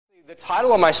The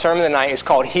title of my sermon tonight is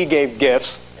called He Gave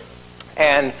Gifts,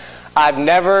 and I've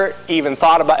never even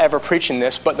thought about ever preaching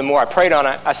this, but the more I prayed on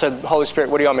it, I said, Holy Spirit,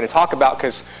 what do you want me to talk about?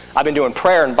 Because I've been doing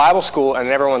prayer in Bible school, and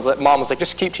mom was like,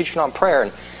 just keep teaching on prayer.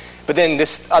 But then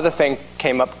this other thing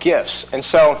came up, gifts. And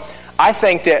so I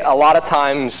think that a lot of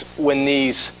times when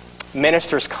these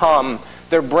ministers come,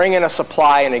 they're bringing a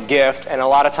supply and a gift, and a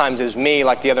lot of times it's me,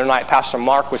 like the other night, Pastor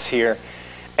Mark was here,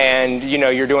 and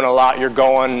you're doing a lot, you're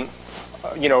going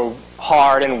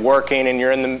hard and working, and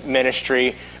you're in the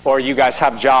ministry, or you guys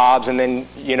have jobs, and then,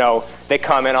 they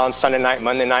come in on Sunday night,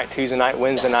 Monday night, Tuesday night,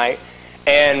 Wednesday night,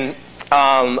 and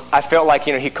I felt like,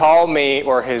 he called me,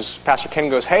 or his Pastor Ken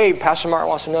goes, hey, Pastor Mark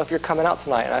wants to know if you're coming out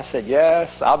tonight, and I said,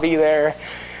 yes, I'll be there,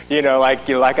 like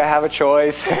I have a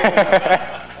choice.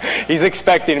 He's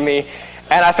expecting me,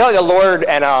 and I felt like the Lord,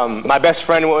 and my best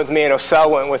friend went with me, and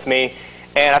Osel went with me,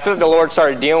 and I feel like the Lord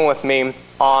started dealing with me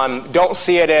on, don't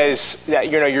see it as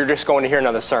that, you're just going to hear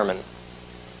another sermon.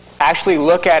 Actually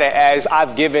look at it as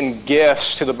I've given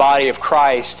gifts to the body of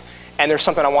Christ, and there's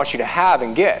something I want you to have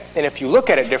and get. And if you look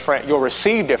at it different, you'll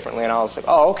receive differently. And I was like,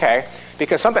 oh, okay.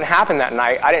 Because something happened that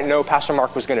night. I didn't know Pastor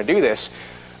Mark was going to do this.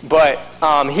 But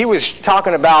he was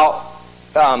talking about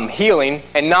healing,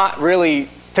 and not really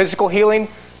physical healing,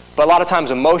 but a lot of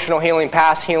times emotional healing,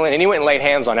 past healing, and he went and laid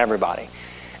hands on everybody.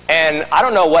 And I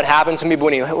don't know what happened to me, but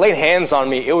when he laid hands on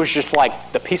me, it was just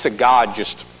like the peace of God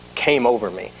just came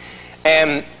over me.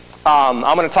 And I'm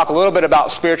going to talk a little bit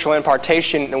about spiritual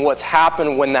impartation and what's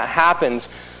happened when that happens.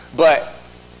 But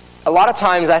a lot of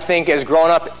times I think as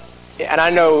growing up, and I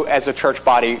know as a church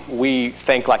body, we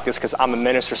think like this because I'm a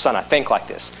minister's son, I think like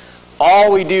this.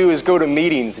 All we do is go to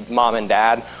meetings, Mom and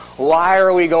Dad. Why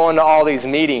are we going to all these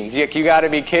meetings? You got to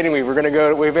be kidding me.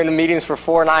 We've been to meetings for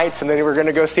 4 nights, and then we're going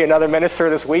to go see another minister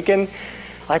this weekend.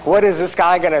 Like, what is this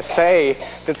guy going to say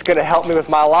that's going to help me with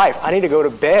my life? I need to go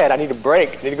to bed. I need a break.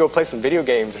 I need to go play some video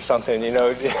games or something,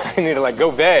 I need to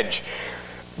go veg.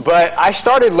 But I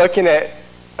started looking at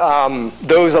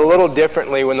those a little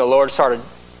differently when the Lord started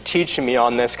teaching me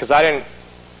on this, because I didn't,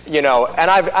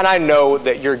 and I know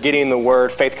that you're getting the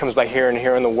word. Faith comes by hearing, and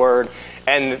hearing the word,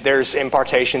 and there's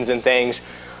impartations and things.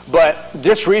 But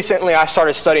just recently I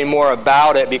started studying more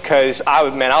about it because I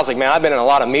was like, I've been in a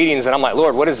lot of meetings, and I'm like,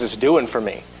 Lord, what is this doing for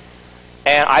me?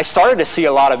 And I started to see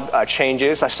a lot of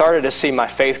changes. I started to see my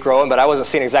faith growing, but I wasn't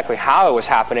seeing exactly how it was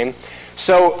happening.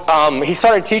 So he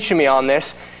started teaching me on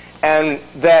this, and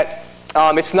that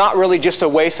it's not really just a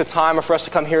waste of time or for us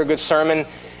to come hear a good sermon,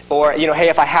 or, hey,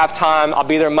 if I have time, I'll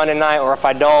be there Monday night, or if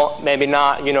I don't, maybe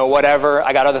not, whatever.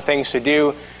 I got other things to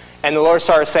do. And the Lord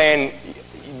started saying,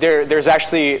 there's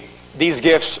actually, these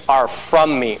gifts are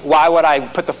from me. Why would I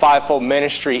put the fivefold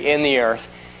ministry in the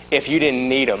earth if you didn't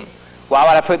need them? Why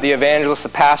would I put the evangelist, the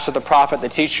pastor, the prophet, the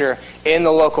teacher in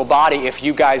the local body if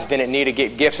you guys didn't need to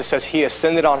get gifts? It says he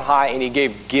ascended on high and he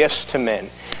gave gifts to men.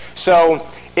 So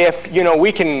if,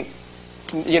 we can,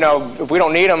 if we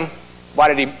don't need them, why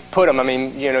did he put them? I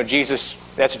mean, Jesus,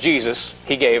 that's Jesus.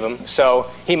 He gave them. So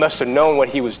he must have known what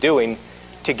he was doing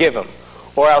to give them.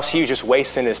 Or else he was just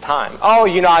wasting his time. Oh,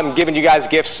 I'm giving you guys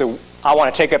gifts, so I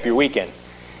want to take up your weekend.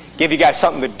 Give you guys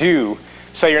something to do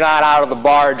so you're not out of the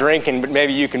bar drinking, but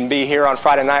maybe you can be here on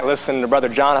Friday night listening to Brother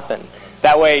Jonathan.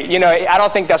 That way, I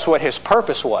don't think that's what his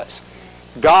purpose was.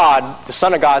 God, the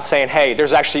Son of God, saying, hey,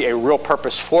 there's actually a real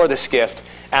purpose for this gift,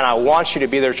 and I want you to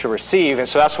be there to receive. And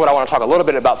so that's what I want to talk a little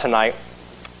bit about tonight.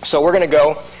 So we're going to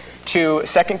go to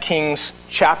 2 Kings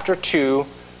chapter 2,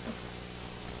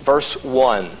 verse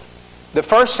 1. The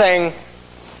first thing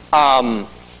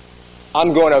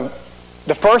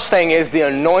the first thing is the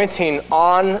anointing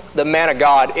on the man of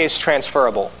God is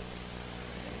transferable.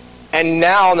 And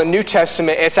now in the New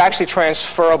Testament, it's actually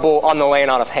transferable on the laying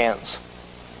on of hands.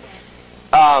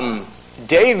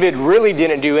 David really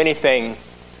didn't do anything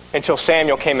until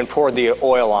Samuel came and poured the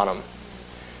oil on him.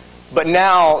 But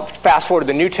now, fast forward to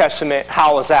the New Testament,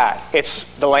 how is that? It's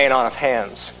the laying on of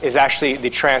hands is actually the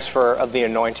transfer of the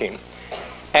anointing.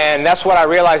 And that's what I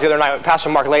realized the other night when Pastor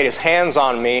Mark laid his hands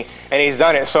on me, and he's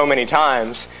done it so many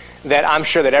times, that I'm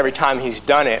sure that every time he's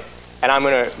done it, and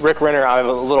Rick Renner, I have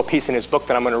a little piece in his book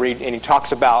that I'm going to read, and he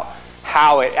talks about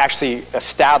how it actually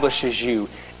establishes you,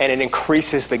 and it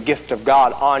increases the gift of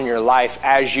God on your life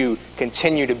as you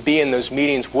continue to be in those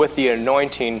meetings with the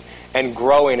anointing and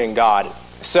growing in God.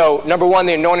 So, number one,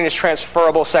 the anointing is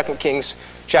transferable. 2 Kings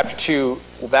chapter 2,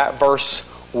 that verse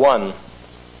 1.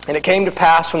 And it came to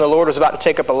pass when the Lord was about to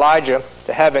take up Elijah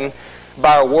to heaven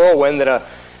by a whirlwind that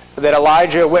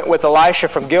Elijah went with Elisha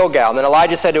from Gilgal. And then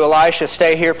Elijah said to Elisha,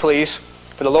 stay here, please,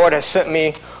 for the Lord has sent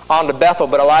me on to Bethel.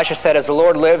 But Elisha said, as the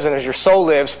Lord lives and as your soul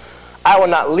lives, I will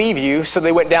not leave you. So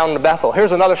they went down to Bethel.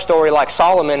 Here's another story like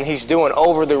Solomon. He's doing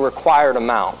over the required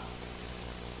amount.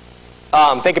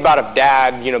 Think about if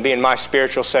Dad, being my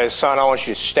spiritual, says, son, I want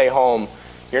you to stay home.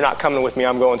 You're not coming with me.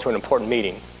 I'm going to an important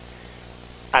meeting.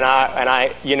 And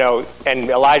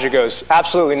Elijah goes,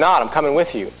 absolutely not. I'm coming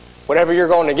with you. Whatever you're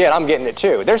going to get, I'm getting it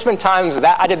too. There's been times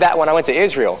that I did that when I went to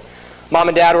Israel. Mom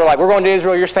and Dad were like, we're going to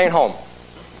Israel. You're staying home.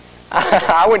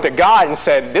 I went to God and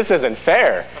said, this isn't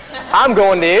fair. I'm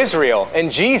going to Israel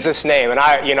in Jesus' name. And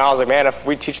I was like, man, if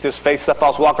we teach this faith stuff,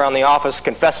 I'll walk around the office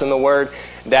confessing the word.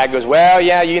 Dad goes, well,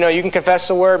 yeah, you can confess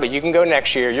the word, but you can go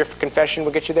next year. Your confession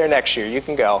will get you there next year. You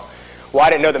can go. Well, I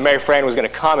didn't know that Mary Fran was going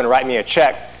to come and write me a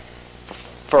check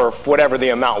for whatever the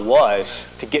amount was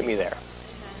to get me there.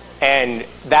 And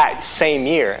that same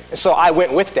year. So I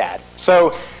went with Dad.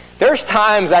 So there's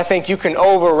times I think you can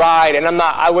override, and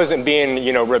I wasn't being,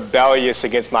 rebellious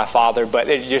against my father, but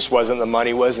it just wasn't, the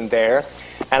money wasn't there.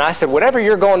 And I said, whatever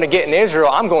you're going to get in Israel,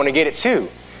 I'm going to get it too.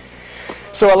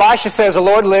 So Elisha says, the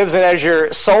Lord lives, and as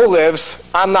your soul lives,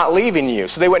 I'm not leaving you.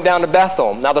 So they went down to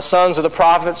Bethel. Now the sons of the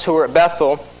prophets who were at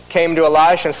Bethel came to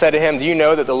Elisha and said to him, do you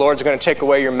know that the Lord's going to take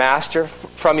away your master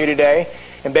from you today?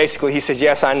 And basically he says,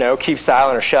 yes, I know. Keep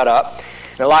silent or shut up.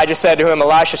 And Elijah said to him,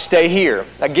 Elisha, stay here.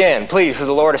 Again, please, for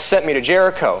the Lord has sent me to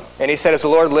Jericho. And he said, as the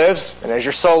Lord lives, and as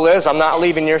your soul lives, I'm not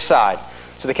leaving your side.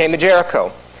 So they came to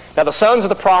Jericho. Now the sons of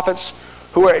the prophets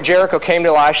who were at Jericho came to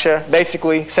Elisha,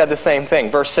 basically said the same thing.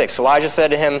 Verse 6, Elijah said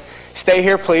to him, stay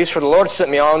here, please, for the Lord sent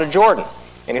me on to Jordan.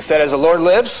 And he said, as the Lord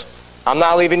lives, I'm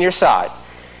not leaving your side.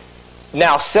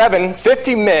 Now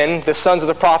 50 men, the sons of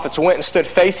the prophets, went and stood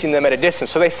facing them at a distance.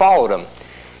 So they followed him.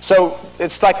 So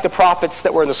it's like the prophets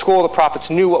that were in the school of the prophets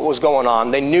knew what was going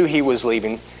on. They knew he was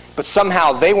leaving. But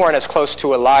somehow they weren't as close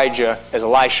to Elijah as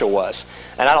Elisha was.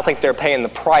 And I don't think they're paying the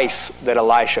price that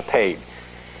Elisha paid.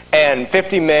 And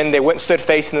 50 men, they went and stood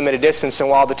facing them at a distance. And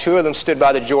while the two of them stood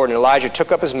by the Jordan, Elijah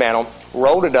took up his mantle,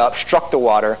 rolled it up, struck the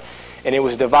water, and it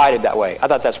was divided that way. I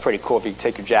thought that's pretty cool if you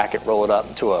take your jacket, roll it up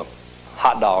into a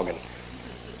hot dog, and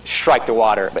strike the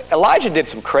water. But Elijah did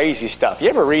some crazy stuff. You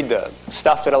ever read the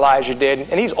stuff that Elijah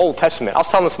did? And he's Old Testament. I was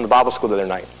telling this in the Bible school the other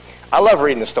night. I love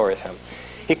reading the story of him.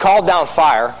 He called down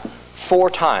fire 4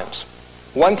 times.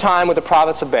 1 time with the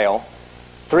prophets of Baal,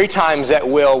 3 times at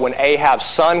will when Ahab's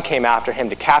son came after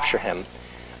him to capture him.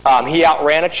 He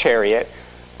outran a chariot.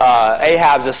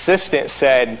 Ahab's assistant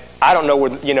said, I don't know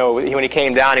where, when he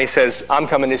came down, he says, I'm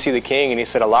coming to see the king. And he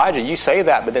said, Elijah, you say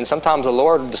that, but then sometimes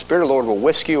the Spirit of the Lord will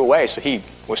whisk you away. So he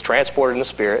was transported in the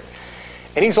Spirit.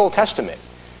 And he's Old Testament.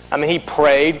 He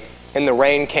prayed and the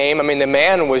rain came. The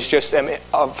man was just,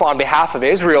 on behalf of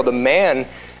Israel, the man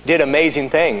did amazing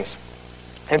things.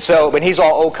 And so, but he's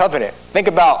all Old Covenant. Think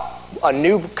about a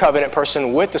new covenant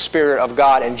person with the Spirit of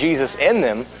God and Jesus in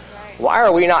them. Why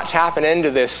are we not tapping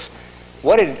into this?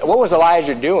 What was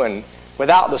Elijah doing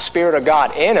without the Spirit of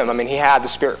God in him? He had the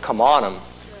Spirit come on him,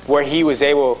 where he was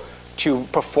able to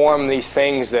perform these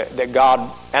things that God,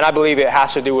 and I believe it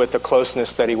has to do with the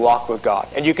closeness that he walked with God.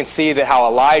 And you can see that how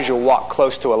Elijah walked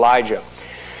close to Elijah.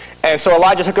 And so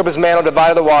Elijah took up his mantle,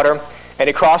 divided the water, and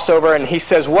he crossed over, and he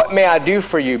says, what may I do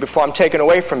for you before I'm taken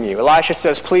away from you? Elisha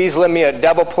says, please lend me a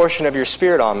double portion of your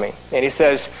Spirit on me. And he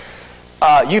says,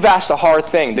 you've asked a hard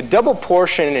thing. The double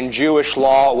portion in Jewish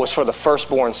law was for the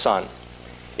firstborn son.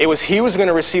 He was going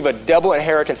to receive a double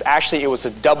inheritance. Actually, it was a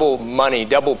double money,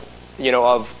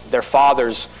 of their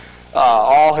father's,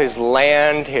 all his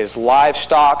land, his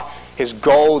livestock, his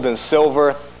gold and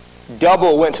silver.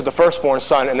 Double went to the firstborn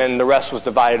son, and then the rest was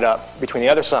divided up between the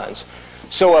other sons.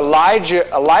 So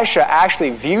Elisha actually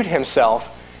viewed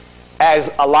himself as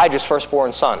Elijah's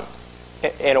firstborn son,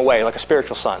 in a way, like a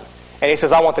spiritual son. And he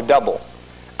says, I want the double.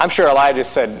 I'm sure Elijah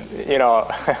said,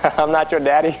 I'm not your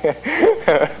daddy.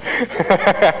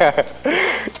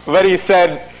 But he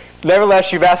said,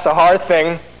 nevertheless, you've asked a hard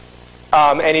thing.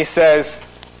 And he says,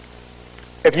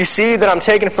 if you see that I'm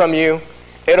taken from you,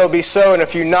 it'll be so. And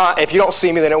if you don't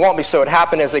see me, then it won't be so. It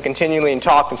happened as they continually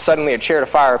talked, and suddenly a chariot of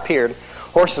fire appeared.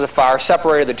 Horses of fire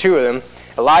separated the two of them.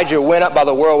 Elijah went up by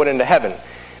the whirlwind into heaven.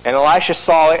 And Elisha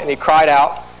saw it, and he cried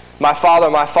out, my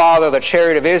father, the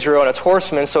chariot of Israel and its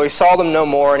horsemen. So he saw them no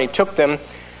more, and he took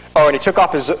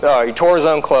off he tore his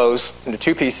own clothes into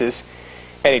 2 pieces,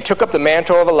 and he took up the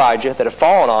mantle of Elijah that had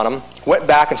fallen on him, went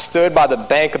back and stood by the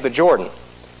bank of the Jordan.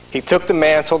 He took the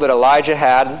mantle that Elijah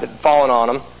had that had fallen on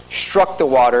him, struck the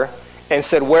water, and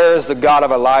said, where is the God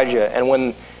of Elijah? And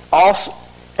when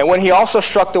he also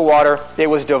struck the water, it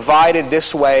was divided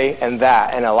this way and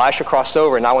that. And Elisha crossed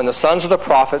over. Now when the sons of the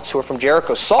prophets who were from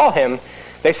Jericho saw him,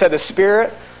 they said, the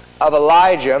spirit of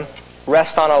Elijah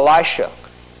rests on Elisha.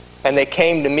 And they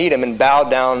came to meet him and bowed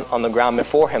down on the ground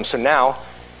before him. So now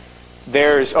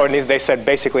they said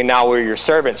basically, now we're your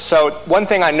servants. So one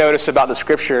thing I noticed about the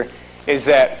scripture is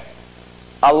that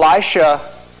Elisha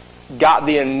got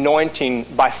the anointing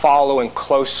by following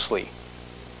closely.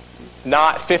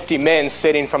 Not 50 men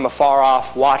sitting from afar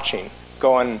off watching,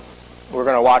 going, we're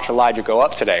going to watch Elijah go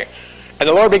up today. And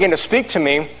the Lord began to speak to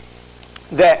me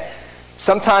that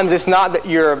sometimes it's not that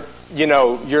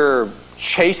you're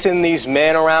chasing these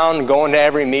men around, going to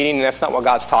every meeting, and that's not what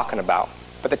God's talking about.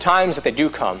 But the times that they do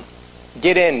come,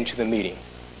 get into the meeting.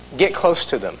 Get close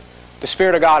to them. The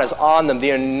Spirit of God is on them.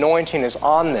 The anointing is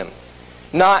on them.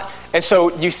 And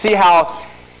so you see how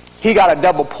he got a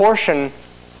double portion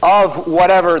of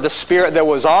whatever the Spirit that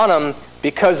was on him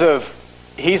because of,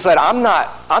 he said, I'm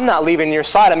not leaving your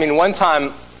side. I mean, one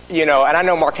time, and I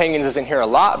know Mark Hangins isn't here a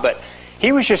lot, but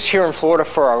he was just here in Florida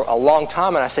for a long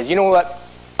time, and I said, you know what?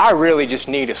 I really just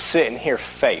need to sit and hear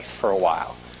faith for a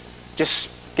while. Just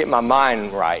get my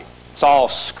mind right. It's all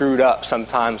screwed up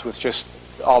sometimes with just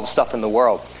all the stuff in the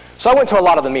world. So I went to a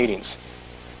lot of the meetings.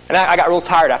 And I got real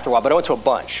tired after a while, but I went to a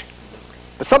bunch.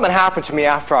 But something happened to me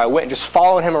after I went, and just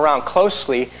following him around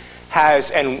closely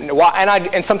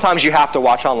and sometimes you have to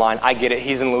watch online. I get it.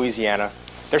 He's in Louisiana.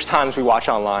 There's times we watch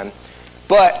online.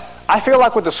 But I feel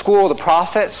like with the School of the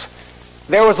Prophets,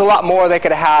 there was a lot more they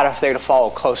could have had if they'd have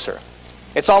followed closer.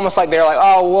 It's almost like they're like,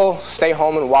 oh, we'll stay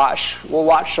home and watch. We'll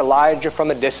watch Elijah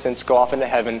from a distance go off into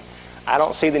heaven. I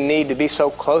don't see the need to be so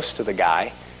close to the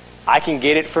guy. I can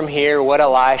get it from here, what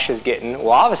Elisha's getting.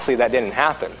 Well, obviously that didn't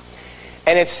happen.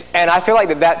 And I feel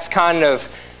like that's kind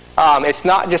of, it's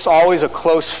not just always a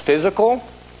close physical,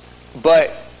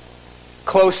 but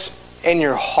close in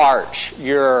your heart.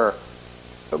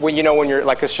 When you're,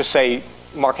 like, let's just say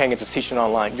Mark Hangins is teaching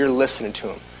online, you're listening to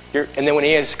him. And then when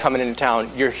he is coming into town,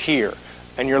 you're here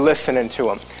and you're listening to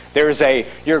him.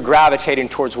 You're gravitating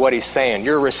towards what he's saying.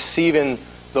 You're receiving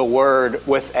the word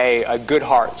with a good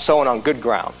heart, sowing on good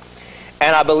ground.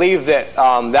 And I believe that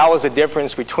that was a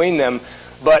difference between them.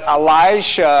 But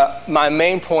Elisha, my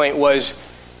main point was,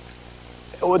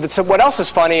 what else is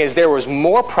funny is there was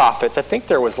more prophets. I think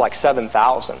there was like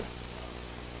 7,000.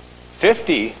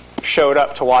 50 showed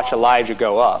up to watch Elijah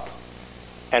go up,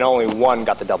 and only one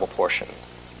got the double portion.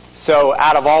 So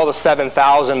out of all the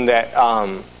 7,000 that,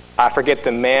 I forget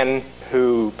the man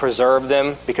who preserved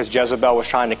them because Jezebel was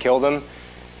trying to kill them,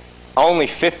 only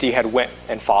 50 had went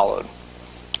and followed.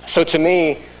 So to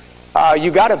me,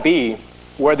 you got to be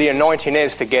where the anointing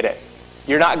is to get it.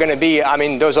 You're not going to be,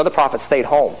 those other prophets stayed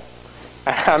home.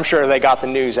 And I'm sure they got the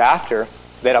news after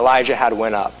that Elijah had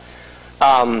went up.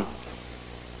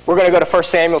 We're going to go to 1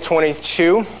 Samuel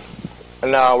 22.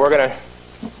 And I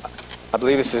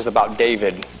believe this is about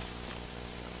David.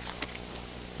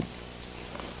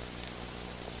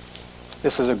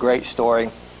 This is a great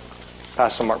story.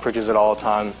 Pastor Mark preaches it all the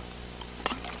time.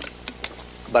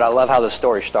 But I love how the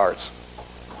story starts.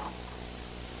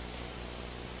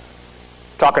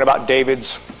 Talking about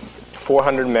David's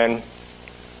 400 men.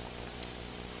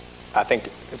 I think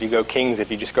if you go Kings,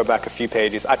 if you just go back a few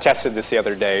pages. I tested this the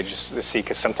other day just to see,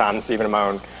 because sometimes even in my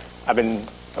own, I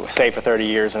was saved for 30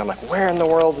 years, and I'm like, where in the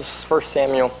world is 1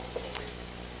 Samuel?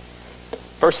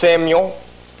 1 Samuel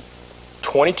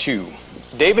 22.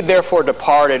 David therefore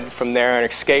departed from there and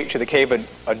escaped to the cave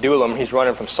of Adullam. He's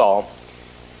running from Saul.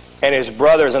 And his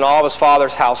brothers and all of his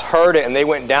father's house heard it, and they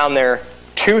went down there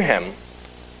to him.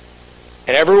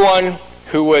 And everyone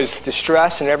who was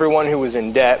distressed, and everyone who was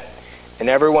in debt, and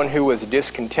everyone who was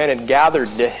discontented gathered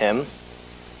to him,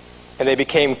 and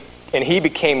he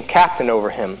became captain over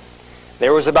him.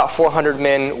 There was about 400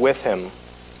 men with him.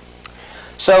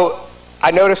 So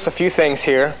I noticed a few things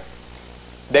here.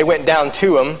 They went down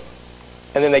to him,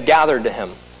 and then they gathered to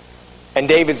him. And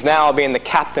David's now being the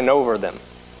captain over them.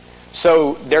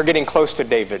 So they're getting close to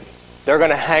David. They're going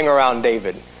to hang around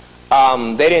David.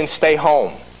 They didn't stay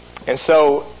home. And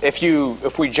so if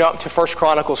we jump to 1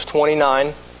 Chronicles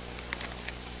 29,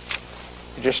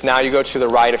 just now you go to the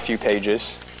right a few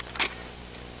pages.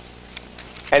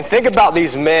 And think about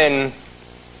these men.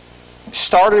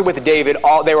 Started with David.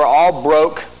 They were all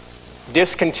broke,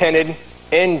 discontented,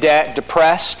 in debt,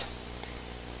 depressed.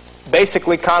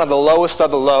 Basically kind of the lowest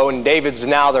of the low, and David's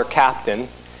now their captain.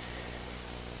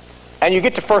 And you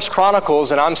get to 1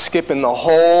 Chronicles, and I'm skipping the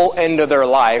whole end of their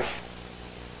life.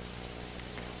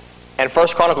 And 1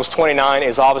 Chronicles 29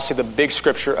 is obviously the big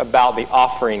scripture about the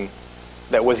offering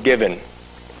that was given.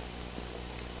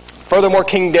 Furthermore,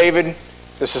 King David,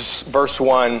 this is verse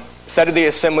 1, said to the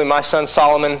assembly, my son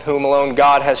Solomon, whom alone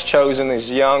God has chosen,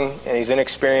 is young and he's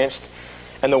inexperienced,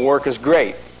 and the work is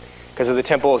great, because the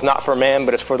temple is not for man,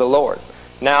 but it's for the Lord.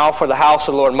 Now for the house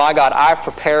of the Lord my God, I've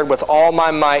prepared with all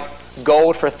my might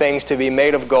gold for things to be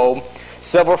made of gold,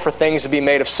 silver for things to be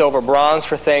made of silver, bronze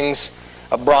for things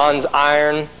of bronze,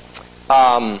 iron.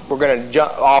 We're going to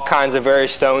jump all kinds of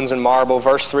various stones and marble.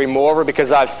 Verse 3, moreover,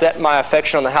 because I've set my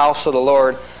affection on the house of the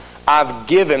Lord, I've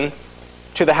given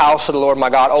to the house of the Lord my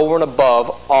God over and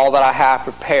above all that I have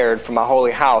prepared for my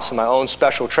holy house and my own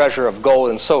special treasure of gold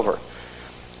and silver.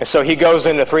 And so he goes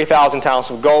into 3,000 talents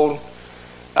of gold,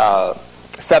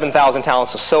 7,000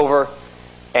 talents of silver,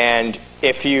 and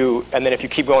if you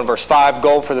keep going, verse 5,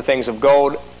 gold for the things of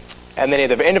gold. And then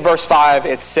at the end of verse 5,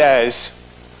 it says,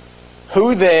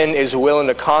 who then is willing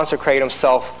to consecrate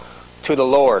himself to the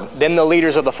Lord? Then the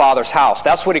leaders of the Father's house.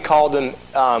 That's what he called them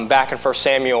back in 1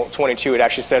 Samuel 22. It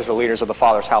actually says the leaders of the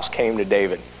Father's house came to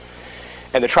David.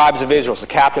 And the tribes of Israel, the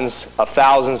captains of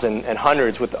thousands and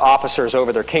hundreds with the officers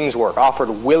over their king's work, offered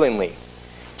willingly.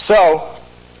 So,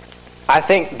 I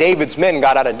think David's men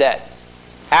got out of debt.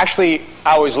 Actually,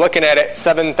 I was looking at it,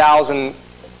 7,000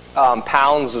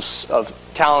 pounds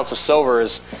of talents of silver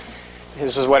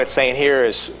this is what it's saying here,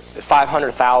 is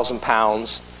 500,000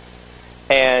 pounds.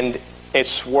 And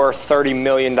it's worth $30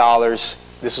 million.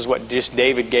 This is what just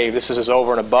David gave. This is his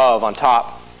over and above on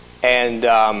top. And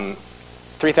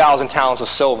 3,000 talents of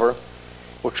silver,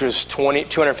 which was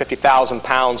 250,000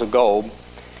 pounds of gold,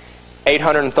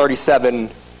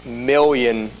 $837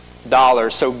 million.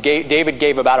 So David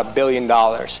gave about $1 billion.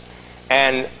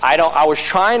 And I was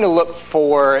trying to look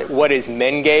for what his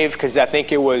men gave, because I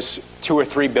think it was $2 or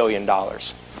 $3 billion.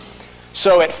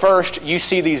 So at first, you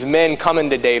see these men coming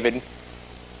to David.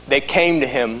 They came to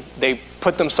him. They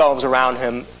put themselves around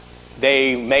him.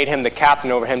 They made him the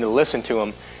captain over him to listen to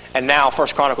him. And now, 1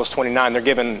 Chronicles 29, they're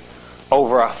given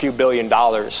over a few $1 billion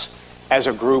as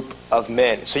a group of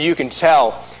men. So you can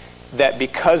tell that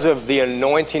because of the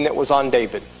anointing that was on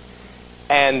David,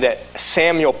 and that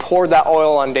Samuel poured that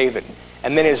oil on David,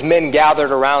 and then his men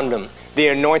gathered around him, the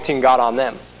anointing got on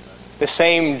them. The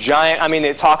same giant,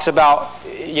 it talks about,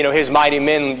 his mighty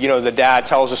men, the dad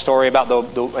tells a story about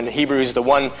in Hebrews, the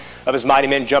one of his mighty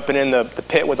men jumping in the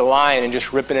pit with the lion and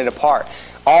just ripping it apart.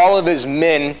 All of his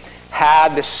men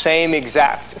had the same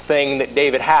exact thing that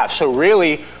David had. So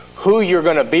really, who you're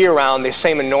going to be around, the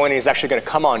same anointing is actually going to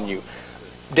come on you.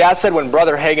 Dad said when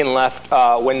Brother Hagin left,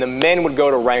 when the men would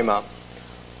go to Ramah,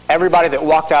 everybody that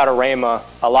walked out of Ramah,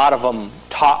 a lot of them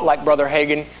taught like Brother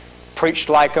Hagin, preached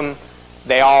like him.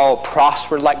 They all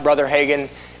prospered like Brother Hagin.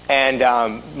 And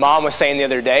Mom was saying the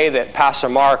other day that Pastor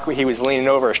Mark, he was leaning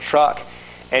over his truck,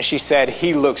 and she said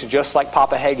he looks just like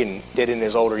Papa Hagin did in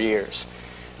his older years.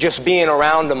 Just being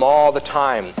around him all the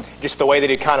time, just the way that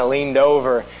he kind of leaned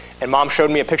over. And Mom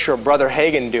showed me a picture of Brother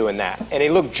Hagin doing that. And he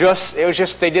looked they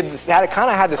kind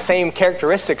of had the same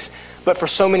characteristics, but for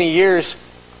so many years,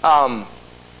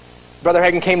 Brother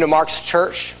Hagin came to Mark's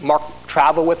church. Mark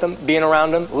traveled with him, being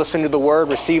around him, listening to the word,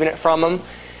 receiving it from him.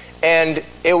 And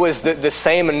it was the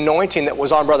same anointing that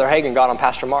was on Brother Hagin got on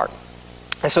Pastor Mark.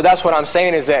 And so that's what I'm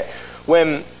saying, is that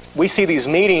when we see these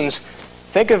meetings,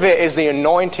 think of it as the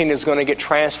anointing is going to get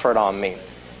transferred on me.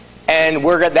 And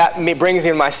that brings me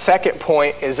to my second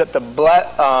point, is that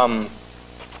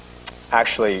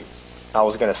actually, I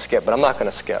was going to skip, but I'm not going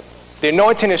to skip. The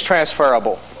anointing is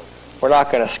transferable. We're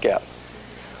not going to skip.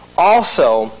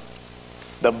 Also,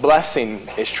 the blessing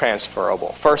is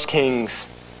transferable. 1 Kings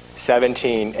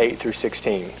 17, 8 through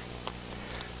 16.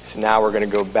 So now we're going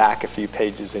to go back a few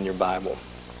pages in your Bible.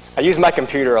 I use my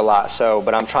computer a lot,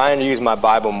 but I'm trying to use my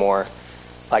Bible more,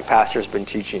 like Pastor's been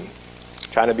teaching.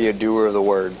 Trying to be a doer of the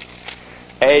word.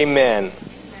 Amen.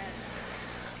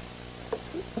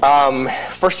 1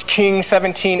 Kings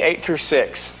 17, 8 through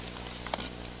 6.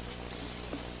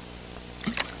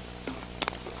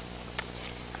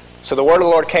 So the word of the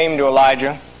Lord came to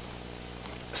Elijah,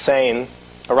 saying,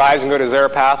 arise and go to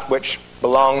Zarephath, which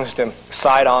belongs to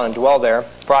Sidon, and dwell there,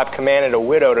 for I've commanded a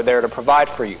widow there to provide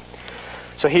for you.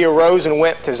 So he arose and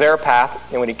went to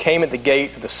Zarephath, and when he came at the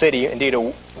gate of the city, indeed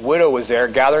a widow was there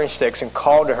gathering sticks, and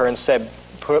called to her and said,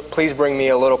 please bring me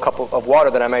a little cup of water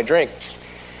that I may drink.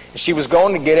 And she was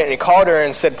going to get it, and he called her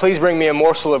and said, please bring me a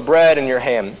morsel of bread in your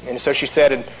hand. And so she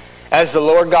said, as the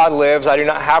Lord God lives, I do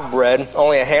not have bread,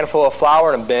 only a handful of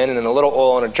flour in a bin and a little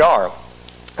oil in a jar.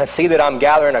 And see that I'm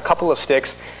gathering a couple of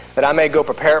sticks, that I may go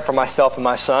prepare it for myself and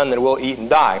my son, that we'll eat and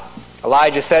die.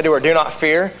 Elijah said to her, do not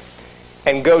fear,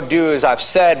 and go do as I've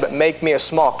said, but make me a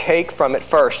small cake from it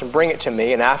first, and bring it to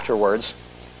me, and afterwards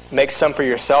make some for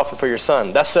yourself and for your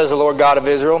son. Thus says the Lord God of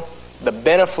Israel, the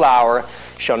bin of flour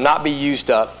shall not be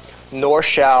used up, nor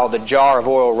shall the jar of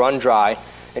oil run dry,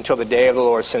 until the day of the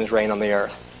Lord sends rain on the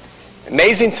earth.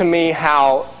 Amazing to me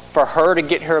how for her to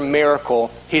get her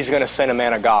miracle, he's going to send a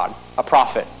man of God, a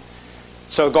prophet.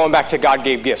 So going back to God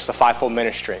gave gifts, the fivefold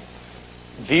ministry.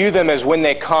 View them as when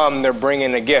they come, they're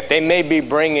bringing a gift. They may be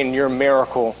bringing your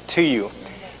miracle to you.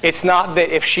 It's not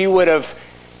that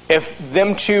if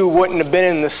them two wouldn't have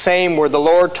been in the same where the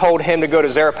Lord told him to go to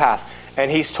Zarephath, and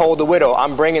he's told the widow,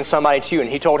 I'm bringing somebody to you. And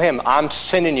he told him, I'm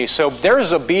sending you. So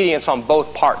there's obedience on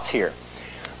both parts here.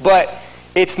 But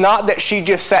it's not that she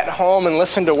just sat home and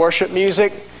listened to worship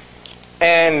music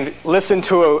and listened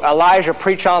to Elijah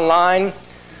preach online.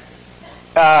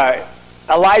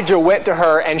 Elijah went to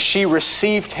her and she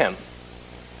received him.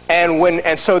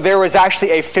 And so there was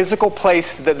actually a physical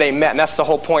place that they met. And that's the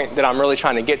whole point that I'm really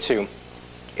trying to get to,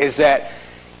 is that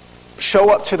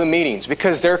show up to the meetings,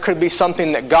 because there could be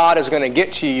something that God is going to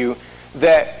get to you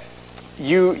that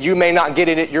you may not get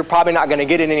it. You're probably not going to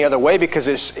get it any other way,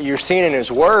 because you're seeing in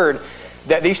His Word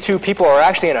that these two people are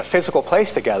actually in a physical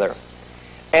place together.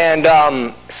 And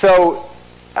and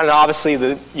obviously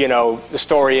the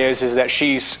story is that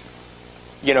she's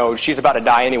about to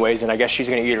die anyways, and I guess she's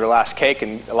going to eat her last cake,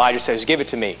 and Elijah says, give it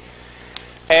to me.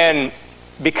 And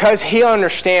because he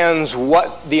understands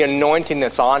what the anointing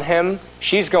that's on him,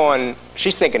 she's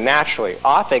thinking naturally,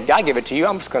 I think I give it to you,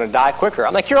 I'm just going to die quicker.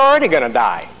 I'm like, you're already going to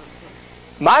die.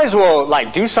 Might as well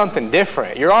do something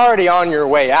different. You're already on your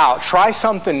way out. Try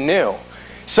something new.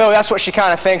 So that's what she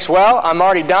kind of thinks, well, I'm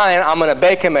already dying, I'm going to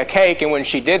bake him a cake. And when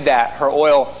she did that, her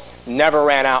oil never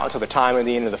ran out until the time of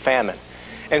the end of the famine.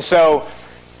 And so,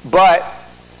 but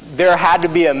there had to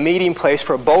be a meeting place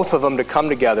for both of them to come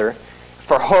together,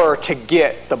 for her to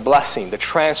get the blessing, the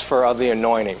transfer of the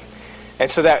anointing. And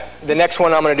so that the next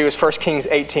one I'm going to do is 1 Kings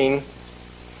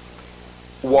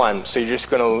 18:1. So you're just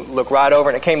going to look right over.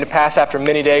 And it came to pass after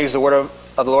many days, the word of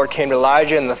the Lord came to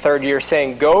Elijah in the 3rd year,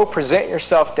 saying, go present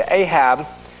yourself to Ahab.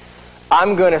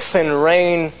 I'm going to send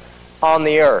rain on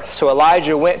the earth. So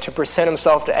Elijah went to present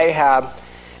himself to Ahab,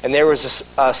 and there was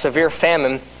a severe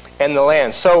famine in the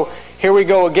land. So here we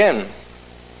go again.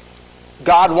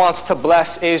 God wants to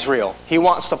bless Israel. He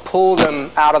wants to pull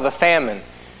them out of the famine.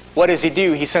 What does he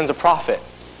do? He sends a prophet.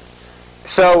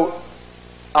 So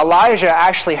Elijah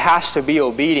actually has to be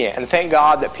obedient. And thank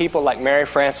God that people like Mary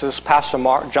Frances, Pastor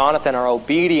Mark, Jonathan are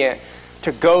obedient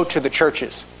to go to the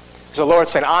churches. So the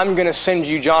Lord's saying, I'm going to send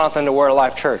you, Jonathan, to Word of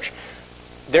Life Church.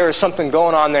 There is something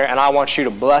going on there, and I want you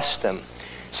to bless them.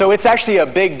 So it's actually a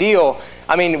big deal.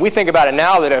 I mean, we think about it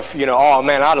now that if, oh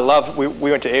man, I'd have loved, we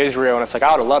went to Israel, and it's like,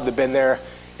 I would have loved to have been there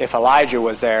if Elijah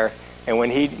was there. And when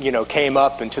he, came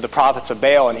up into the prophets of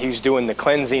Baal, and he's doing the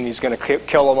cleansing, he's going to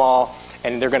kill them all,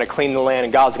 and they're going to clean the land,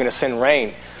 and God's going to send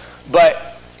rain. But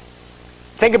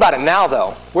think about it now,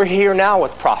 though. We're here now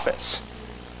with prophets,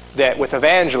 with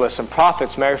evangelists and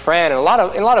prophets, Mary Fran, and a lot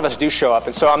of us do show up.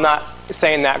 And so I'm not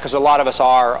saying that because a lot of us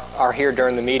are here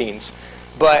during the meetings.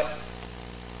 But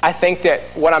I think that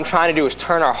what I'm trying to do is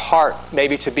turn our heart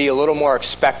maybe to be a little more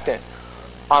expectant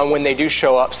on when they do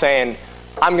show up, saying,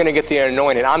 I'm going to get the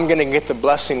anointing. I'm going to get the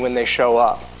blessing when they show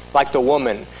up, like the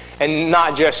woman. And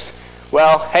not just,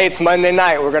 well, hey, it's Monday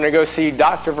night. We're going to go see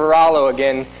Dr. Varallo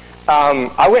again.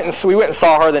 We went and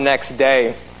saw her the next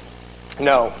day.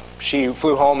 No, she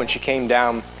flew home and she came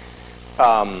down.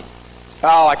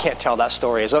 I can't tell that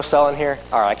story. Is Osel in here?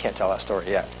 All right, I can't tell that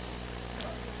story yet.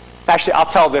 Actually, I'll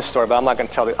tell this story, but I'm not going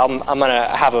to tell it. I'm going to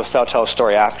have Osel tell a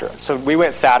story after. So we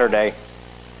went Saturday,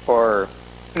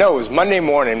 it was Monday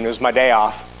morning. It was my day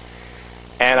off.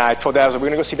 And I told Dad, we're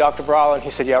going to go see Dr. Varallo. And he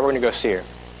said, yeah, we're going to go see her.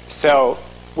 So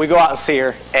we go out and see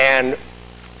her. And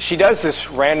she does this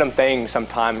random thing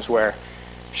sometimes where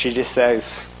she just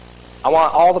says, I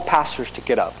want all the pastors to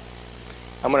get up.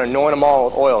 I'm going to anoint them all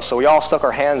with oil. So we all stuck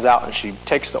our hands out, and she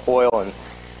takes the oil and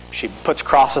she puts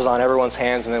crosses on everyone's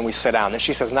hands, and then we sit down. And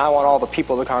she says, now I want all the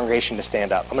people of the congregation to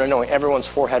stand up. I'm going to anoint everyone's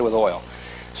forehead with oil.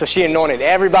 So she anointed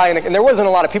everybody. And there wasn't a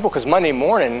lot of people because Monday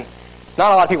morning,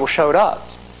 not a lot of people showed up.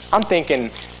 I'm thinking,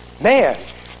 man,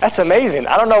 that's amazing.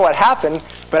 I don't know what happened,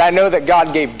 but I know that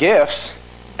God gave gifts,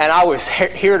 and I was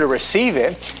here to receive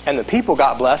it, and the people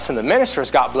got blessed, and the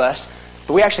ministers got blessed.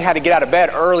 But we actually had to get out of bed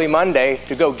early Monday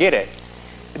to go get it,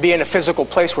 to be in a physical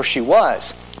place where she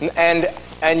was. And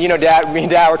me and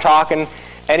Dad were talking,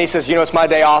 and he says, it's my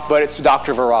day off, but it's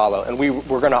Dr. Varallo, and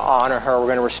we're going to honor her, we're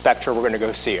going to respect her, we're going to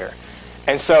go see her.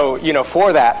 And so,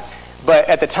 for that. But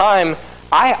at the time,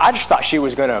 I just thought she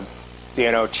was going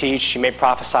to, teach. She may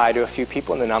prophesy to a few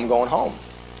people, and then I'm going home.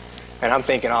 And I'm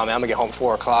thinking, oh man, I'm going to get home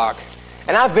 4 o'clock.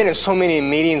 And I've been in so many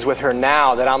meetings with her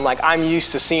now that I'm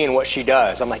used to seeing what she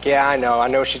does. I'm like, yeah, I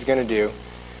know what she's going to do.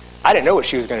 I didn't know what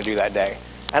she was going to do that day.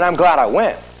 And I'm glad I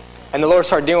went. And the Lord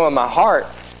started dealing with my heart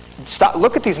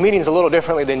look at these meetings a little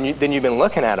differently than you've been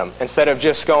looking at them. Instead of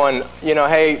just going,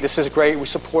 hey, this is great, we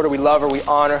support her, we love her, we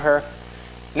honor her.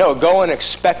 No, go in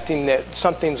expecting that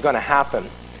something's going to happen.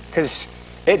 Because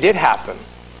it did happen.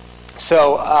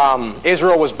 So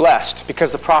Israel was blessed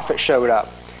because the prophet showed up.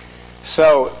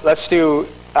 So let's do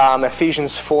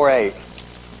Ephesians 4:8.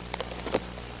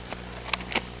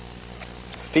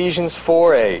 Ephesians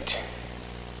 4:8.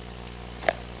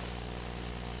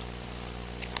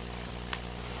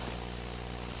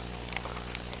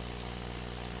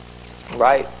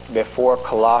 Right before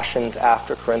Colossians,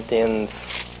 after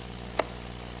Corinthians,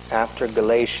 after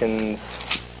Galatians.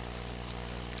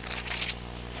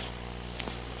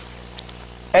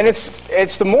 And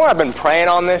it's the more I've been praying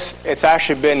on this, it's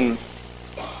actually been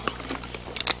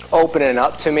opening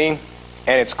up to me.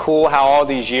 And it's cool how all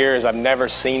these years I've never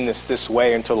seen this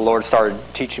way until the Lord started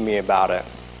teaching me about it.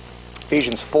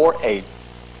 Ephesians 4:8.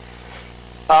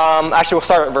 Actually, we'll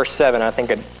start at verse 7. I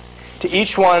think to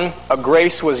each one a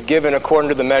grace was given according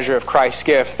to the measure of Christ's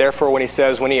gift. Therefore, when he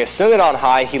says, when he ascended on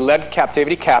high, he led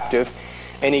captivity captive,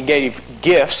 and he gave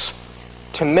gifts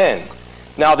to men.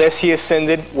 Now this he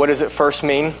ascended, what does it first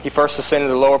mean? He first ascended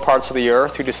to the lower parts of the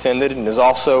earth, who descended, and is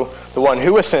also the one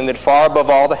who ascended far above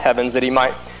all the heavens, that he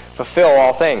might fulfill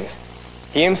all things.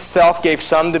 He himself gave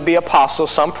some to be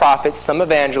apostles, some prophets, some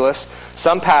evangelists,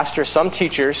 some pastors, some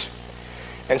teachers,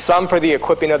 and some for the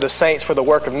equipping of the saints for the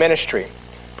work of ministry,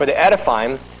 for the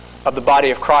edifying of the body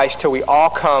of Christ, till we all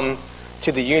come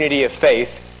to the unity of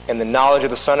faith and the knowledge of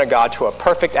the Son of God, to a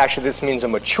perfect, actually this means a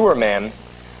mature man,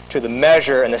 to the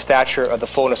measure and the stature of the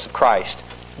fullness of Christ.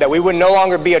 That we would no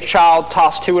longer be a child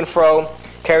tossed to and fro,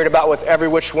 carried about with every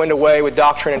which wind away with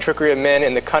doctrine and trickery of men,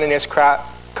 and the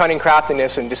cunning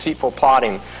craftiness and deceitful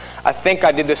plotting. I think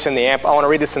I did this in the I want to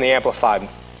read this in the Amplified.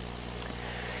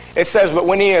 It says, but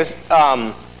when he is,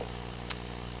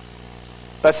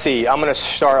 let's see, I'm going to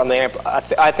start on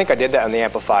the I think I did that in the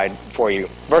Amplified for you.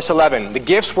 Verse 11, the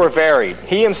gifts were varied.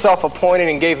 He himself appointed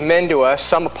and gave men to us,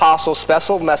 some apostles,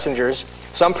 special messengers,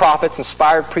 some prophets,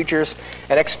 inspired preachers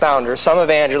and expounders, some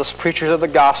evangelists, preachers of the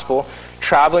gospel,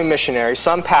 traveling missionaries,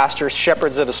 some pastors,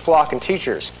 shepherds of his flock, and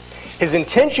teachers. His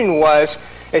intention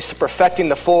is to perfecting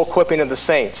the full equipping of the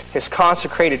saints, his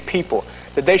consecrated people,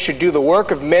 that they should do the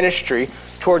work of ministry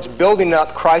towards building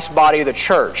up Christ's body, the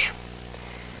church,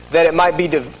 that it might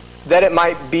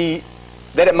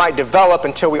develop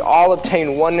until we all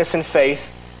obtain oneness in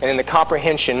faith and in the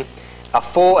comprehension, a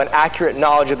full and accurate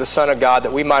knowledge of the Son of God,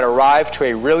 that we might arrive to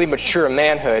a really mature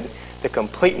manhood, the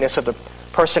completeness of the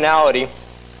personality,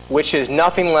 which is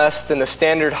nothing less than the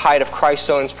standard height of Christ's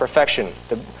own perfection,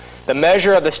 the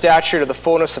measure of the stature of the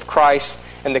fullness of Christ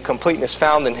and the completeness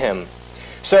found in him.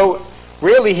 So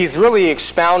really, he's really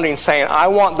expounding, saying, I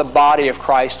want the body of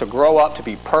Christ to grow up, to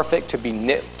be perfect, to be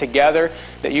knit together,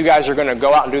 that you guys are going to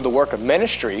go out and do the work of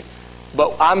ministry,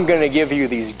 but I'm going to give you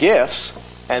these gifts,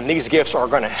 and these gifts are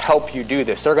going to help you do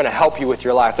this. They're going to help you with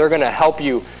your life. They're going to help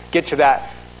you get to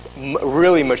that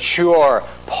really mature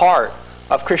part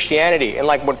of Christianity. And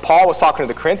like when Paul was talking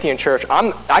to the Corinthian church,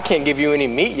 I can't give you any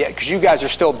meat yet because you guys are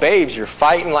still babes. You're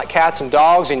fighting like cats and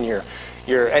dogs, and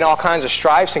you're in all kinds of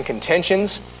strifes and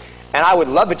contentions. And I would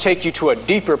love to take you to a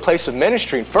deeper place of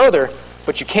ministry and further,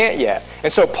 but you can't yet.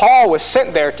 And so Paul was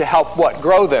sent there to help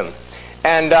grow them.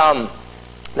 And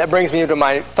that brings me to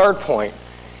my third point,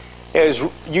 is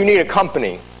you need a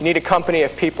company. You need a company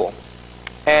of people.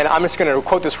 And I'm just going to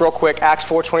quote this real quick, Acts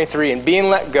 4:23. And being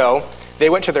let go, they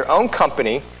went to their own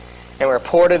company and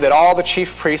reported that all the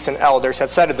chief priests and elders had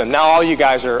said to them, now all you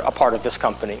guys are a part of this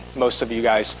company. Most of you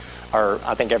guys are,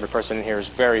 I think every person in here is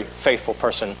a very faithful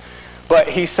person. But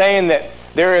he's saying that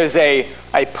there is a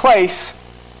place,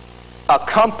 a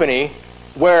company,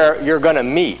 where you're going to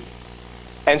meet.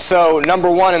 And so number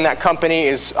one in that company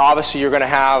is obviously you're going to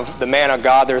have the man of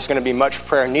God. There's going to be much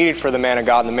prayer needed for the man of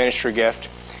God and the ministry gift.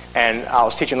 And I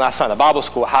was teaching last night in the Bible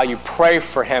school how you pray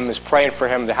for him is praying for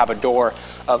him to have a door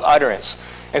of utterance.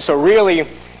 And so really,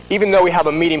 even though we have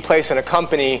a meeting place in a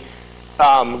company,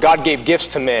 God gave gifts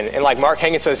to men. And like Mark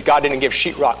Hagan says, God didn't give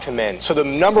sheetrock to men. So the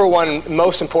number one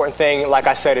most important thing, like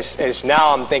I said, is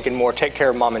now I'm thinking more take care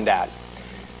of mom and dad.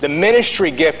 The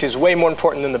ministry gift is way more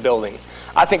important than the building.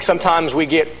 I think sometimes we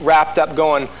get wrapped up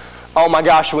going, oh my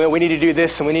gosh, we need to do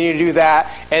this and we need to do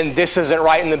that, and this isn't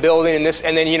right in the building, and this,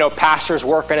 and then pastor's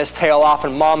working his tail off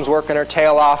and mom's working her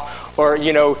tail off, or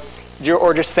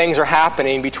just things are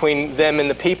happening between them and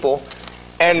the people.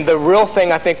 And the real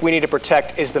thing I think we need to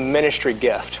protect is the ministry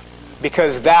gift,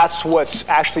 because that's what's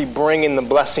actually bringing the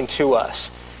blessing to us.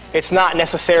 It's not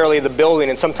necessarily the building,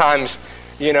 and sometimes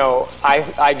You know,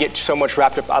 I get so much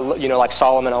wrapped up, like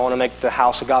Solomon, I want to make the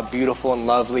house of God beautiful and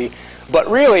lovely. But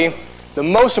really, the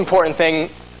most important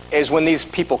thing is when these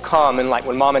people come, and like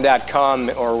when mom and dad come,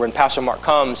 or when Pastor Mark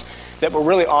comes, that we're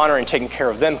really honoring and taking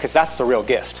care of them, because that's the real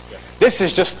gift. Yeah. This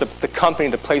is just the company,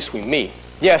 the place we meet.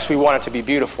 Yes, we want it to be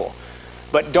beautiful,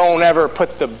 but don't ever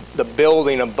put the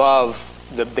building above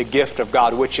the gift of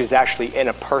God, which is actually in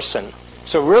a person.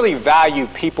 So really value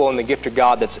people and the gift of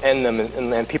God that's in them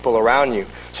and people around you.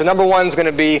 So number one is going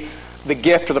to be the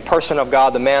gift or the person of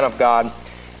God, the man of God.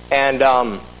 And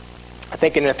I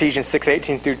think in Ephesians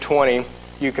 6:18-20,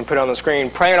 you can put it on the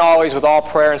screen, praying always with all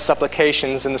prayer and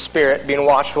supplications in the Spirit, being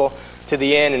watchful to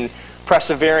the end, and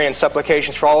persevering in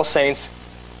supplications for all the saints,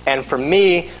 and for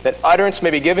me, that utterance may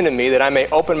be given to me, that I may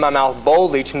open my mouth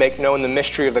boldly to make known the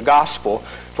mystery of the gospel,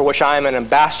 for which I am an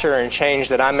ambassador in change,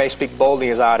 that I may speak boldly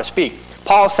as I ought to speak.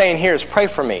 Paul is saying here is pray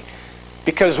for me,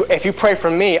 because if you pray for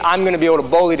me, I'm going to be able to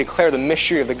boldly declare the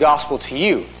mystery of the gospel to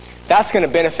you. That's going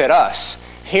to benefit us,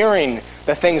 hearing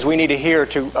the things we need to hear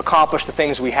to accomplish the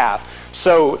things we have.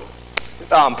 So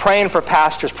praying for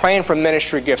pastors, praying for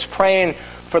ministry gifts, praying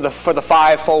for the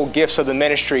fivefold gifts of the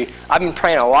ministry. I've been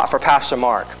praying a lot for Pastor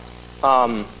Mark,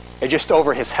 just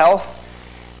over his health.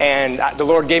 And the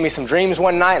Lord gave me some dreams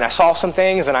one night, and I saw some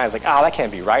things, and I was like, oh, that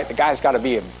can't be right. The guy's got to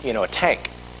be a tank.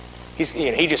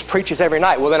 He just preaches every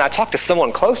night. Well, then I talked to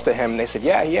someone close to him, and they said,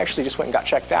 yeah, he actually just went and got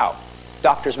checked out.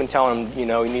 Doctor's been telling him, he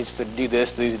needs to do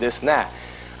this, and that.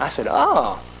 I said,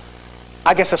 oh,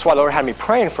 I guess that's why the Lord had me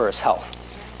praying for his health.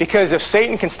 Because if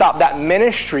Satan can stop that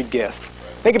ministry gift,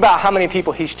 think about how many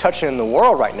people he's touching in the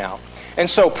world right now. And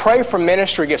so pray for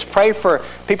ministry gifts. Pray for,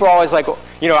 people are always like,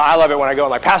 I love it when I go,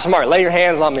 like, Pastor Mark, lay your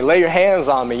hands on me, lay your hands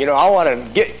on me. I want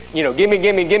to get,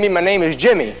 give me, my name is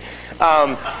Jimmy.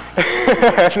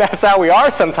 That's how we are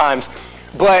sometimes.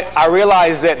 But I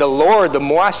realized that the Lord, the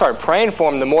more I started praying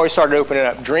for him, the more he started opening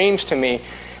up dreams to me,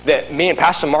 that me and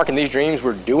Pastor Mark in these dreams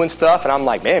were doing stuff, and I'm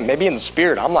like, man, maybe in the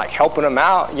Spirit, I'm like helping him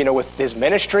out, with his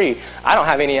ministry. I don't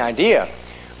have any idea.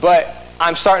 But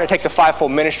I'm starting to take the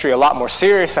fivefold ministry a lot more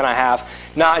serious than I have.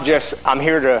 Not just, I'm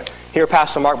here to hear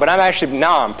Pastor Mark, but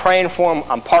I'm praying for him.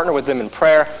 I'm partnering with them in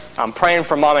prayer. I'm praying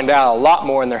for mom and dad a lot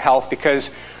more in their health, because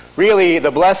really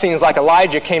the blessings like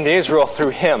Elijah came to Israel through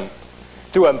him,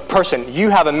 through a person.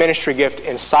 You have a ministry gift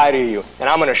inside of you. And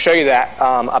I'm going to show you that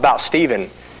about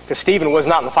Stephen. Because Stephen was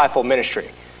not in the fivefold ministry.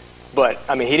 But,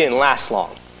 he didn't last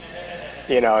long.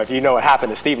 If you know what happened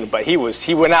to Stephen. But he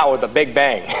went out with a big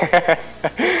bang.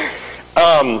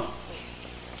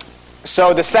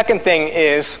 So the second thing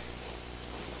is,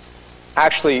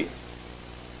 actually,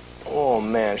 oh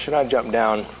man, should I jump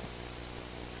down?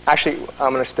 Actually,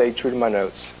 I'm going to stay true to my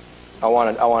notes. I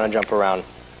want to jump around.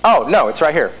 Oh, no, it's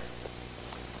right here.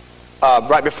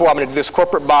 Right before I'm going to do this,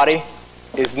 corporate body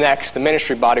is next, the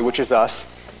ministry body, which is us.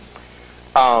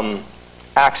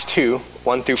 Acts 2,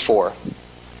 1-4.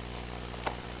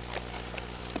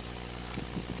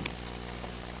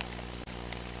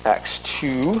 Acts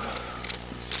 2.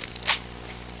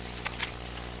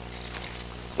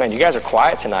 Man, you guys are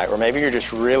quiet tonight, or maybe you're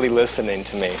just really listening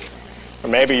to me. Or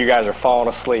maybe you guys are falling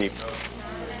asleep.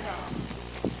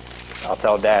 I'll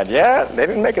tell Dad, yeah, they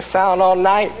didn't make a sound all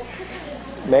night.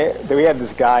 We had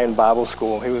this guy in Bible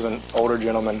school. He was an older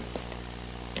gentleman.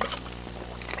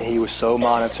 He was so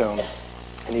monotone.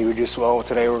 And he would just,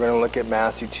 today we're going to look at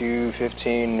Matthew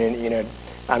 2:15. And,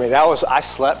 I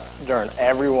slept during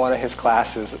every one of his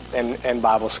classes in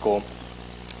Bible school.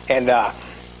 And I'm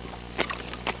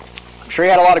sure he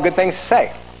had a lot of good things to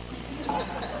say.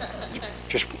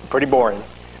 Just pretty boring.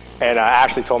 And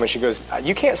Ashley told me, she goes,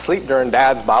 you can't sleep during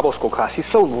Dad's Bible school class. He's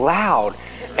so loud.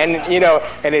 And,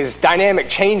 and his dynamic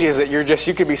changes that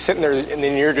you could be sitting there and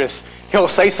then he'll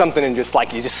say something and he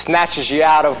just snatches you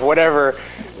out of whatever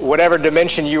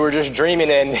dimension you were just dreaming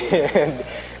in. And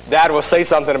Dad will say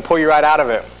something and pull you right out of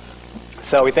it.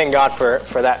 So we thank God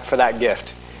for that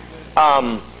gift.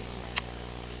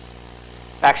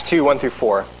 Acts 2,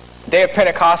 1-4. The day of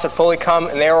Pentecost had fully come,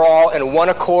 and they were all in one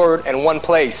accord and one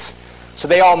place. So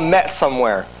they all met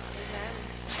somewhere.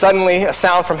 Suddenly, a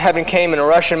sound from heaven came, and a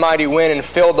rushing mighty wind and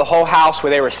filled the whole house where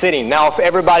they were sitting. Now, if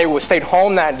everybody would stayed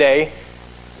home that day,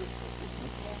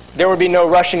 there would be no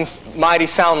rushing mighty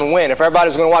sound and wind. If everybody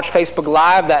was going to watch Facebook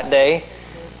Live that day,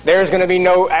 there's going to be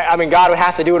no, God would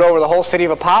have to do it over the whole city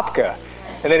of Apopka.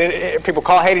 And then people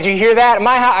call, hey, did you hear that?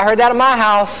 I heard that at my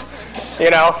house.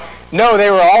 No, they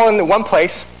were all in one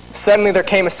place. Suddenly there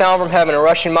came a sound from heaven, a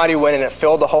rushing mighty wind, and it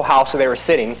filled the whole house where they were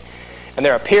sitting. And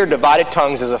there appeared divided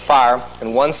tongues as a fire,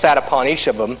 and one sat upon each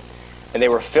of them. And they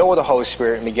were filled with the Holy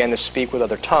Spirit and began to speak with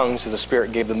other tongues as the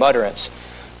Spirit gave them utterance.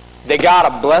 they got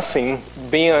a blessing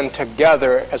being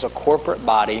together as a corporate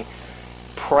body,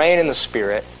 praying in the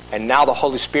Spirit, and now the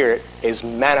Holy Spirit is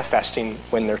manifesting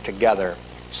when they're together.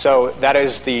 So that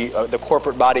is the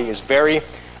corporate body is very,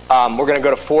 we're going to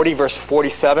go to 40, verse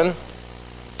 47.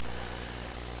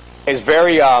 Is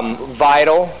very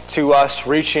vital to us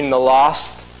reaching the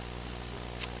lost.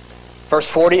 Verse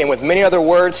 40, and with many other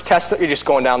words, you're just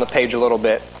going down the page a little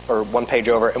bit, or one page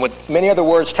over. And with many other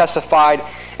words testified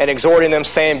and exhorting them,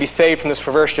 saying, be saved from this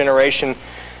perverse generation.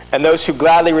 And those who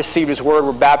gladly received his word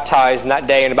were baptized in that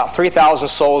day, and about 3,000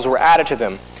 souls were added to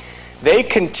them. They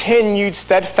continued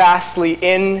steadfastly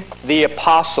in the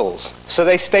apostles. So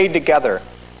they stayed together.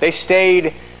 They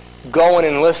stayed going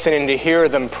and listening to hear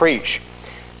them preach.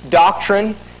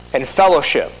 Doctrine and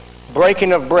fellowship,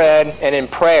 breaking of bread, and in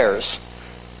prayers.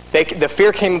 The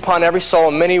fear came upon every soul,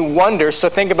 and many wonders. So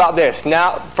think about this.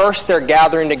 Now, first they're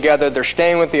gathering together, they're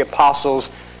staying with the apostles,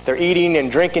 they're eating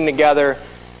and drinking together,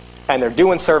 and they're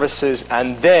doing services,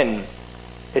 and then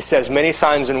it says many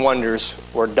signs and wonders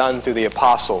were done through the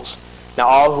apostles. Now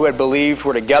all who had believed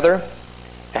were together,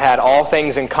 had all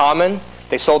things in common.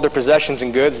 They sold their possessions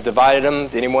and goods, divided them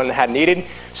to anyone that had needed.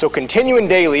 So continuing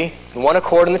daily in one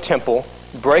accord in the temple,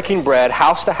 breaking bread,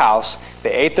 house to house,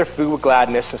 they ate their food with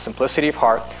gladness and simplicity of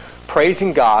heart,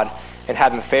 praising God and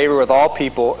having favor with all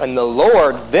people. And the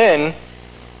Lord then,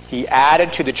 he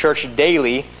added to the church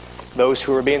daily those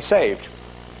who were being saved.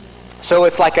 So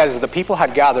it's like as the people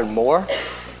had gathered more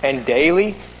and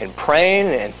daily and praying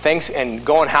and thanks and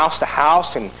going house to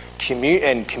house and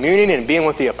communing and being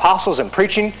with the apostles and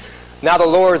preaching. Now the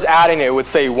Lord's adding, it would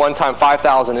say one time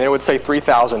 5,000, and it would say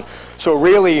 3,000. So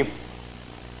really,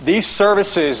 these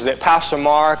services that Pastor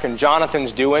Mark and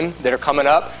Jonathan's doing that are coming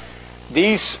up,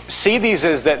 see these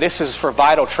as that this is for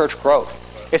vital church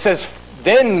growth. It says,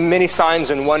 then many signs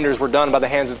and wonders were done by the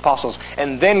hands of the apostles,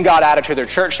 and then God added to their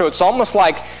church. So it's almost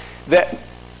like that,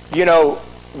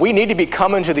 we need to be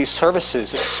coming to these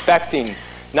services expecting,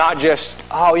 not just,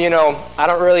 I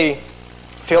don't really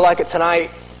feel like it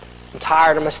tonight. I'm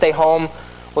tired, I'm going to stay home.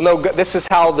 Well, no, this is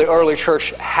how the early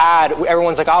church had.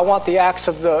 Everyone's like, I want the acts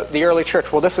of the early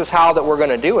church. Well, this is how that we're going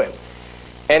to do it.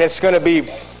 And it's going to be,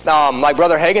 like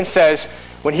Brother Hagin says,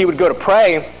 when he would go to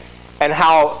pray, and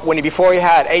how before he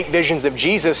had 8 visions of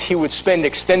Jesus, he would spend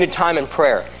extended time in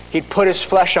prayer. He'd put his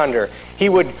flesh under. He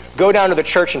would go down to the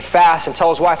church and fast and tell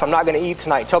his wife, I'm not going to eat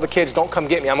tonight. Tell the kids, don't come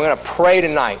get me. I'm going to pray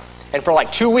tonight. And for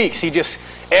like 2 weeks, he just,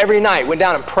 every night, went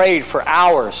down and prayed for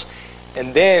hours.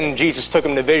 And then Jesus took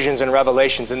him to visions and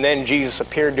revelations, and then Jesus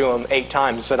appeared to him 8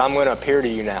 times and said, I'm going to appear to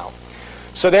you now.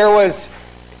 So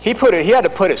he had to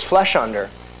put his flesh under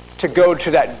to go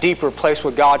to that deeper place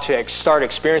with God to start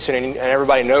experiencing it. And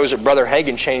everybody knows that Brother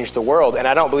Hagin changed the world, and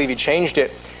I don't believe he changed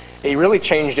it. He really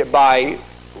changed it by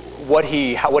what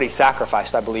he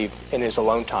sacrificed, I believe, in his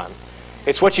alone time.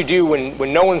 It's what you do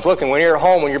when no one's looking, when you're at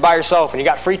home, when you're by yourself and you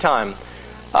got free time.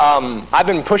 I've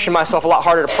been pushing myself a lot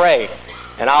harder to pray.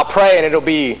 And I'll pray and it'll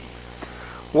be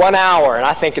 1 hour, and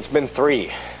I think it's been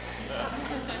 3.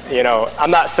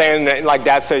 I'm not saying that, like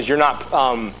Dad says, you're not,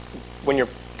 when you're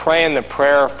praying the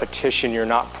prayer of petition, you're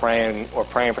not praying or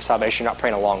praying for salvation, you're not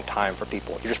praying a long time for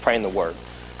people. You're just praying the Word.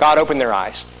 God, open their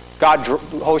eyes. God,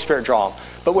 Holy Spirit, draw them.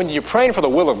 But when you're praying for the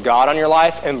will of God on your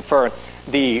life and for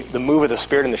the move of the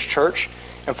Spirit in this church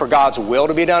and for God's will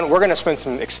to be done, we're going to spend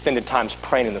some extended times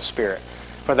praying in the Spirit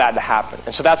for that to happen.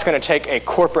 And so that's going to take a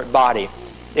corporate body.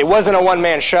 It wasn't a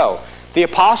one-man show. The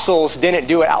apostles didn't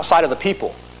do it outside of the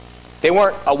people. They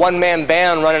weren't a one-man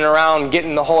band running around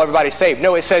getting everybody saved.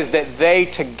 No, it says that they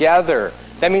together.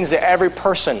 That means that every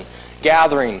person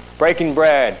gathering, breaking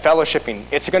bread, fellowshipping,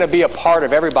 it's going to be a part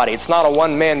of everybody. It's not a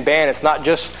one-man band. It's not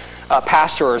just a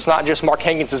pastor, or it's not just Mark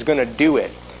Hankins is going to do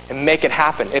it and make it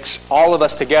happen. It's all of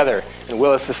us together. And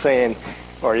Willis is saying,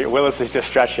 or Willis is just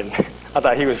stretching. I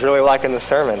thought he was really liking the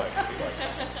sermon.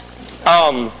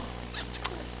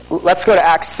 Let's go to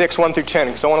Acts 6, 1 through 10,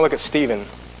 because I want to look at Stephen.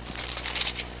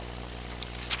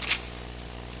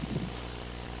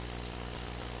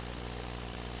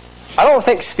 I don't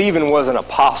think Stephen was an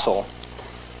apostle.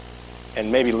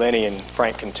 And maybe Lenny and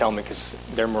Frank can tell me, because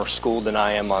they're more schooled than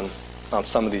I am on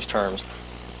some of these terms.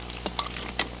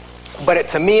 But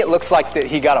to me, it looks like that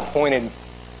he got appointed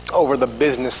over the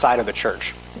business side of the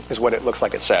church, is what it looks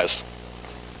like it says.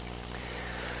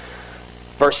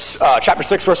 Chapter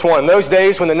 6, verse 1. In those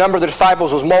days, when the number of the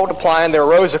disciples was multiplying, there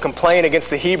arose a complaint against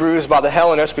the Hebrews by the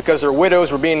Hellenists because their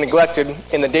widows were being neglected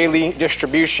in the daily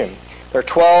distribution.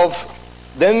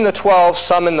 Then the 12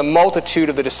 summoned the multitude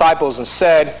of the disciples and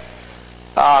said,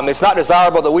 it's not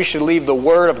desirable that we should leave the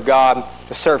word of God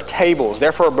to serve tables.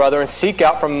 Therefore, brethren, seek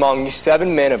out from among you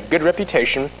 7 men of good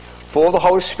reputation, full of the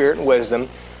Holy Spirit and wisdom,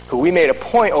 who we made a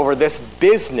point over this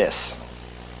business.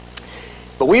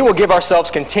 But we will give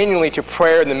ourselves continually to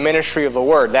prayer and the ministry of the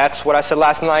Word. That's what I said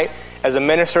last night. As a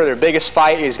minister, their biggest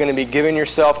fight is going to be giving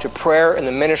yourself to prayer and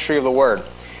the ministry of the Word.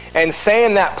 And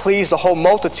saying that pleased the whole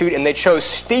multitude, and they chose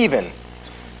Stephen,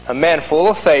 a man full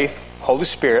of faith, Holy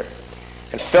Spirit,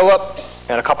 and Philip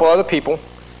and a couple other people.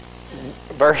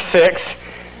 Verse 6,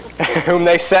 whom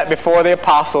they set before the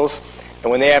apostles. And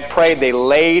when they had prayed, they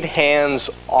laid hands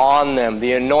on them.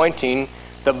 The anointing,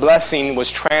 the blessing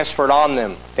was transferred on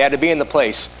them. They had to be in the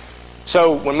place.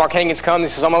 So when Mark Hankins comes, he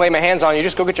says, I'm going to lay my hands on you.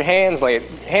 Just go get your hands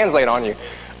laid on you.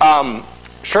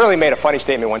 Shirley made a funny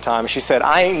statement one time. She said,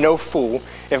 I ain't no fool.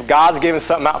 If God's giving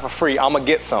something out for free, I'm going to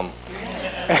get some.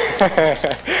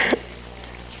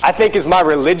 I think as my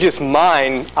religious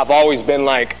mind, I've always been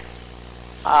like,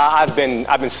 I've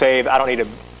been saved. I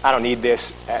don't need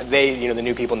this. The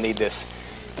new people need this.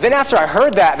 But then after I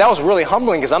heard that was really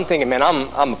humbling, because I'm thinking, man,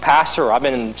 I'm a pastor. I've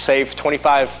been saved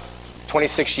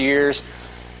 26 years.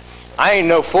 I ain't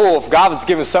no fool. If God's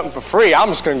giving something for free, I'm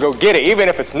just going to go get it, even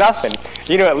if it's nothing.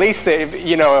 At least,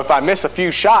 if I miss a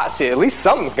few shots, at least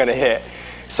something's going to hit.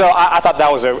 So I thought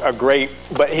that was a great,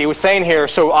 but he was saying here,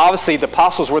 so obviously the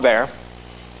apostles were there.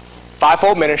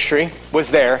 Fivefold ministry was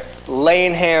there,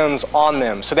 laying hands on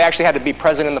them. So they actually had to be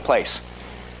present in the place.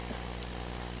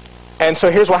 And so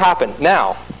here's what happened.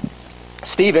 Now,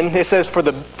 Stephen, it says, we're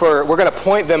going to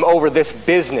point them over this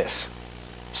business.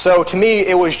 So to me,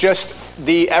 it was just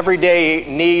the everyday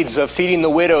needs of feeding the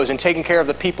widows and taking care of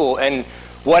the people and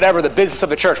whatever the business of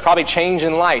the church, probably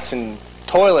changing lights and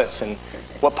toilets and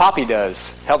what Poppy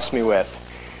does, helps me with.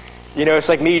 It's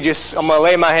like me I'm going to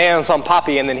lay my hands on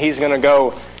Poppy, and then he's going to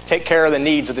go take care of the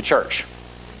needs of the church.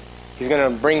 He's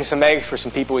going to bring some eggs for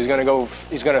some people. He's going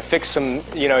to fix some,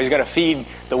 he's going to feed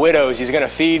the widows. He's going to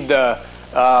feed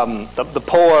the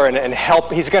poor and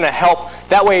help. He's going to help.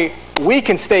 That way we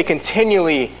can stay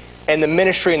continually in the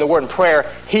ministry and the word and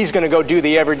prayer. He's going to go do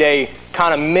the everyday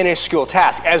kind of minuscule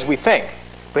task as we think.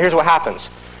 But here's what happens.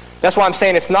 That's why I'm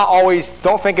saying it's not always,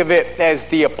 don't think of it as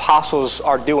the apostles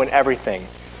are doing everything.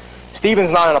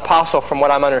 Stephen's not an apostle from what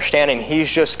I'm understanding.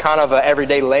 He's just kind of an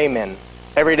everyday layman.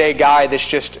 Everyday guy that's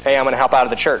just, hey, I'm going to help out of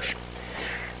the church.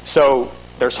 So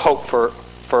there's hope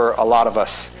for a lot of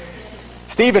us.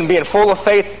 Stephen, being full of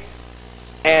faith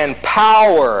and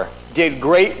power, did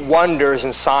great wonders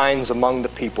and signs among the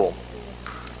people.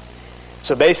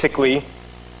 So basically,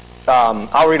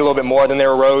 I'll read a little bit more. Then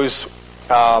there arose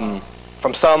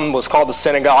from some was called the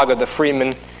synagogue of the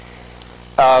freemen,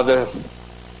 the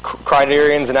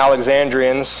Cridarians and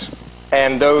Alexandrians,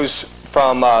 and those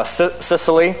from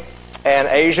Sicily and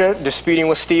Asia, disputing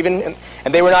with Stephen,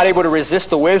 and they were not able to resist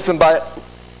the wisdom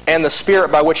and the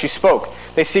spirit by which he spoke.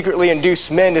 They secretly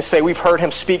induced men to say, we've heard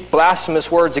him speak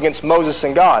blasphemous words against Moses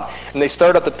and God. And they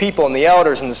stirred up the people and the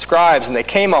elders and the scribes, and they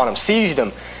came on him, seized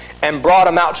him, and brought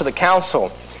him out to the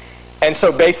council. And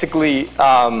so basically,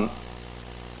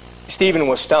 Stephen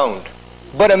was stoned.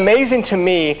 But amazing to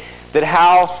me that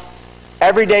how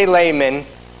everyday layman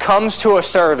comes to a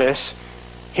service,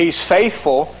 he's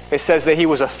faithful. It says that he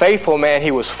was a faithful man.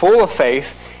 He was full of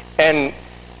faith, and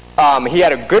he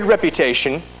had a good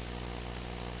reputation.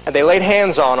 And they laid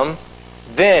hands on him.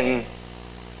 Then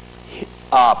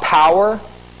power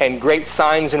and great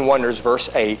signs and wonders,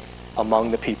 verse 8, among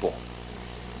the people.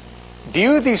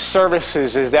 View these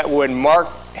services as that when Mark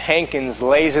Hankins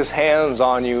lays his hands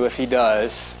on you, if he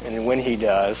does, and when he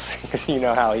does, because you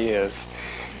know how he is.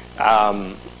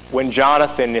 When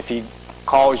Jonathan, if he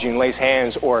calls you and lays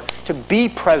hands, or to be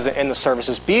present in the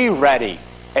services, be ready,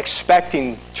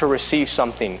 expecting to receive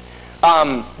something.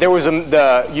 There was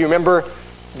you remember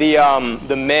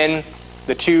the men,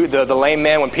 the lame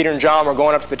man, when Peter and John were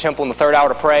going up to the temple in the third hour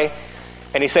to pray,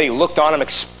 and he said he looked on them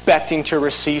expecting to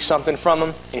receive something from them.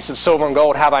 And he said, silver and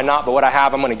gold have I not, but what I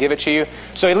have I'm going to give it to you.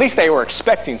 So at least they were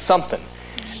expecting something.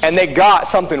 And they got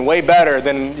something way better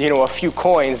than a few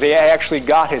coins. They actually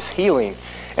got his healing.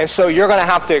 And so you're going to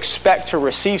have to expect to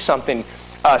receive something.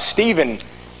 Stephen,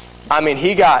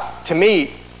 he got, to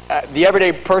me, the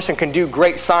everyday person can do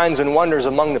great signs and wonders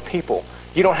among the people.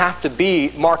 You don't have to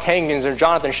be Mark Hankins or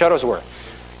Jonathan Shuttlesworth.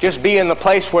 Just be in the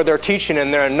place where they're teaching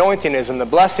and their anointing is and the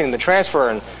blessing and the transfer,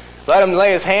 and let him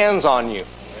lay his hands on you.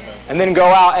 And then go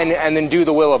out and then do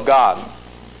the will of God.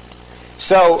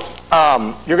 So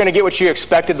you're going to get what you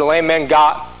expected. The lame man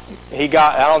got, I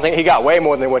don't think he got way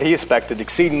more than what he expected,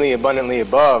 exceedingly abundantly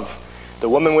above. The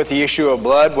woman with the issue of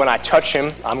blood, when I touch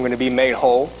him, I'm going to be made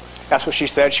whole. That's what she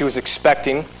said. She was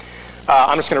expecting.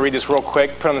 I'm just going to read this real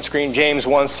quick. Put on the screen, James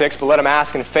 1:6. But let him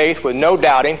ask in faith with no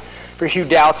doubting. For he who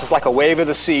doubts is like a wave of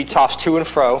the sea tossed to and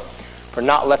fro. for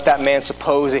not let that man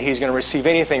suppose that he's going to receive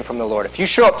anything from the Lord. If you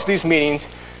show up to these meetings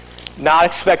not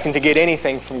expecting to get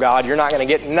anything from God, you're not going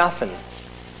to get nothing.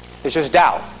 It's just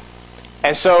doubt.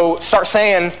 And so start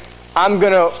saying,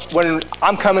 when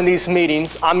I'm coming to these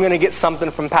meetings, I'm going to get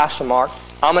something from Pastor Mark.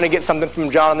 I'm going to get something from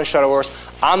Jonathan Shuttleworth.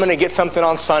 I'm going to get something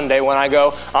on Sunday when I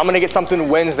go. I'm going to get something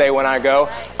Wednesday when I go.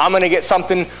 I'm going to get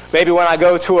something maybe when I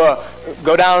go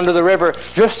down to the river.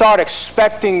 Just start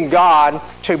expecting God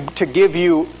to give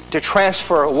you, to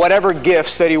transfer whatever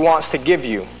gifts that He wants to give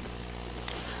you.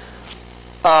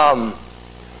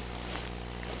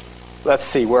 Let's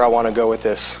see where I want to go with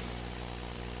this.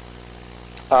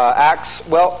 Acts.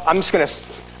 Well, I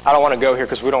don't want to go here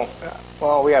because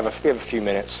we have a few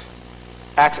minutes.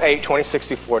 Acts 8, 26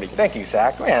 through 40. Thank you,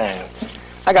 Zach. Man,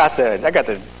 I got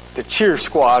the cheer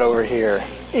squad over here.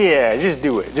 Yeah, just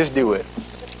do it. Just do it.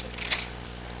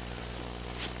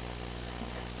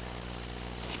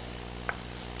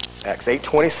 Acts 8,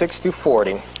 26 through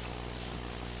 40.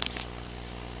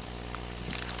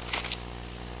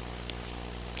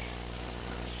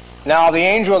 Now the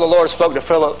angel of the Lord spoke to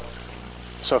Philip.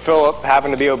 So Philip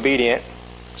having to be obedient.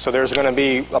 So there's going to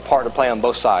be a part to play on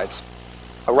both sides.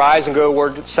 Arise and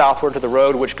go southward to the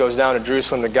road which goes down to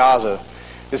Jerusalem to Gaza.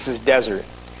 This is desert.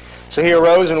 So he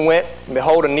arose and went, and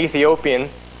behold, an Ethiopian,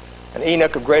 an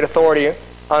eunuch of great authority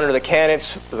under the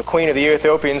Candace, the queen of the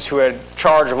Ethiopians, who had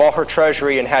charge of all her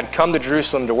treasury and had come to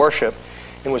Jerusalem to worship,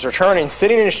 and was returning,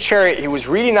 sitting in his chariot, he was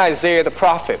reading Isaiah the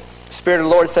prophet. The Spirit of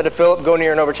the Lord said to Philip, go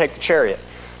near and overtake the chariot.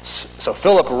 So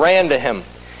Philip ran to him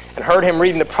and heard him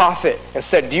reading the prophet and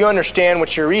said, do you understand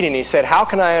what you're reading? He said, how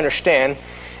can I understand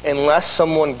unless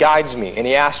someone guides me? And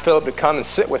he asked Philip to come and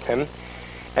sit with him.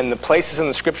 And the places in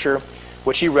the scripture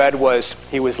which he read was,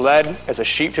 he was led as a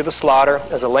sheep to the slaughter,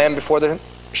 as a lamb before the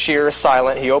shear is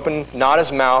silent. He opened not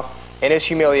his mouth, in his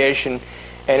humiliation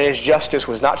and his justice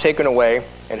was not taken away.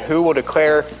 And who will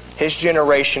declare his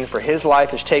generation, for his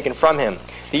life is taken from him?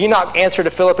 The eunuch answered to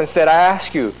Philip and said, I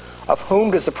ask you, of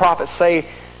whom does the prophet say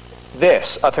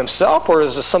this, of himself or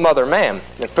is it some other man?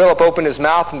 And Philip opened his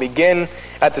mouth and began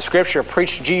at the scripture and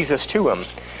preached Jesus to him.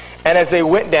 And as they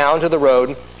went down to the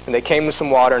road, and they came to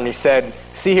some water, and he said,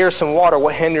 see, here's some water.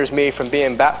 What hinders me from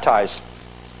being baptized?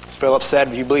 Philip said,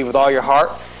 do you believe with all your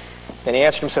heart? And he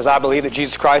answered him, says, I believe that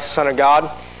Jesus Christ is the Son of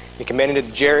God. He commanded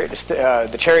the chariot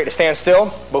to stand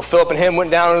still. Both Philip and him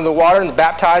went down into the water and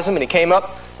baptized him, and he came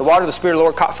up. The water of the Spirit of the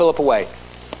Lord caught Philip away.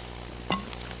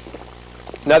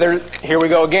 Here we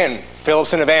go again.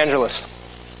 Philip's an evangelist.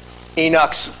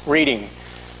 Enoch's reading.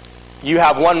 You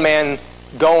have one man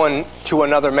going to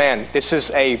another man. This is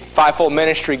a fivefold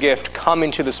ministry gift coming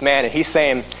to this man, and he's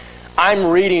saying, I'm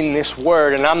reading this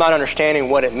word and I'm not understanding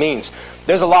what it means.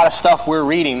 There's a lot of stuff we're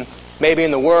reading maybe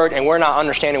in the word and we're not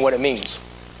understanding what it means.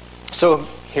 So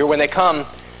here when they come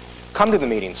to the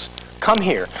meetings. Come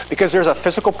here, because there's a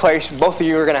physical place both of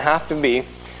you are going to have to be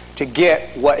to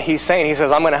get what he's saying. He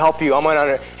says, I'm going to help you.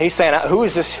 He's saying, who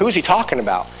is this? Who is he talking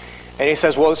about? And he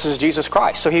says, well, this is Jesus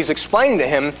Christ. So he's explaining to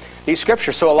him these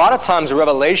scriptures. So a lot of times the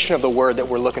revelation of the word that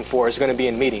we're looking for is going to be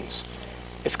in meetings.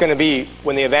 It's going to be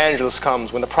when the evangelist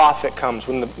comes, when the prophet comes,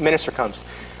 when the minister comes.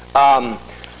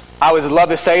 I would love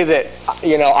to say that,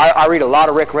 I read a lot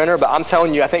of Rick Renner, but I'm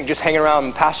telling you, I think just hanging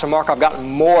around Pastor Mark, I've gotten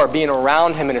more being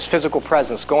around him in his physical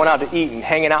presence, going out to eat and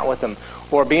hanging out with him,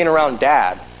 or being around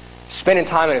Dad, spending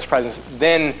time in his presence,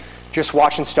 than just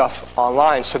watching stuff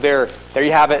online. So there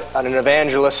you have it, an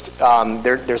evangelist.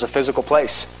 There's a physical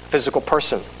place, physical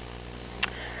person.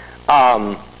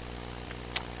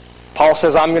 Paul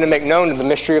says, I'm going to make known the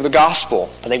mystery of the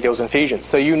gospel. I think that was in Ephesians.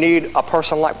 So you need a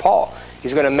person like Paul.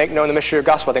 He's going to make known the mystery of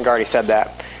the gospel. I think I already said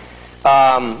that.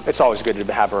 It's always good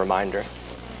to have a reminder.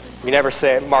 You never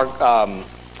say it.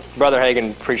 Brother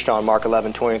Hagin preached on Mark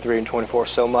 11, 23 and 24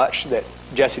 so much that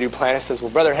Jesse Duplantis says, well,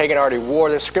 Brother Hagin already wore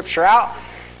this scripture out,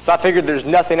 so I figured there's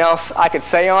nothing else I could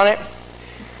say on it.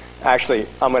 Actually,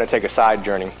 I'm going to take a side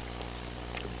journey.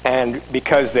 And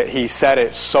because that he said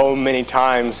it so many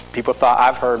times, people thought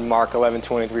I've heard Mark 11,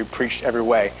 23 preached every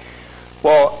way.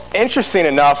 Well, interesting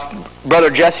enough,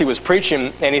 Brother Jesse was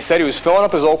preaching, and he said he was filling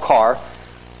up his old car,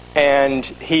 and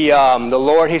he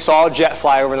saw a jet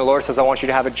fly over, and the Lord says, I want you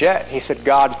to have a jet. He said,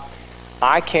 God,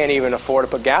 I can't even afford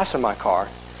to put gas in my car.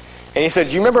 And he said,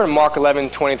 do you remember in Mark 11,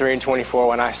 23 and 24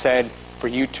 when I said for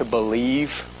you to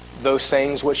believe those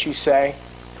things which you say?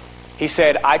 He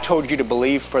said, I told you to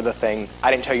believe for the thing.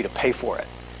 I didn't tell you to pay for it.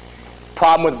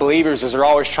 Problem with believers is they're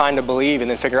always trying to believe and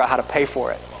then figure out how to pay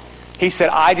for it. He said,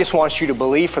 I just want you to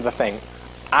believe for the thing.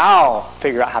 I'll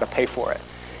figure out how to pay for it.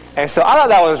 And so I thought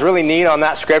that was really neat on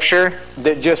that scripture,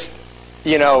 that just,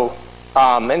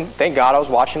 And thank God I was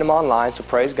watching him online, so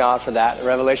praise God for that. The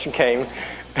revelation came.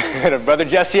 And if Brother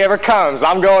Jesse ever comes,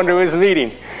 I'm going to his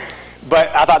meeting. But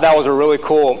I thought that was a really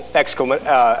cool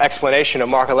explanation of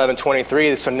Mark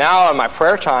 11:23. So now in my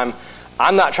prayer time,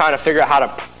 I'm not trying to figure out how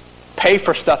to pay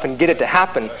for stuff and get it to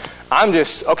happen. I'm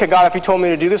just, okay, God, if you told me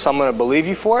to do this, I'm going to believe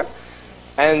you for it.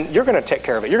 And you're going to take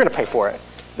care of it. You're going to pay for it.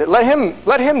 Let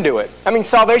him do it. I mean,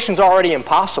 salvation's already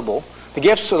impossible. The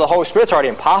gifts of the Holy Spirit's already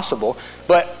impossible,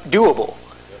 but doable.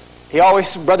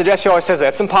 Brother Jesse always says that.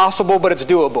 It's impossible, but it's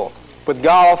doable. With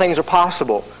God, all things are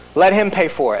possible. Let him pay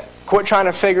for it. Quit trying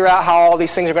to figure out how all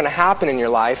these things are going to happen in your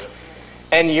life.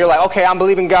 And you're like, okay, I'm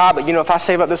believing God, but if I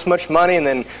save up this much money and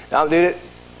then I'll do it.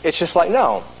 It's just like,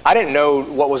 no. I didn't know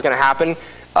what was going to happen.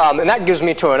 And that gives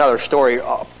me to another story,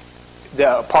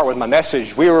 the part with my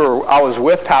message. I was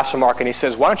with Pastor Mark, and he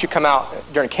says, why don't you come out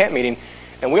during camp meeting?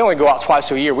 And we only go out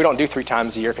twice a year. We don't do 3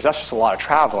 times a year because that's just a lot of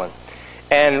traveling.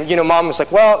 And, Mom was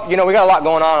like, well, we got a lot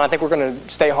going on. I think we're going to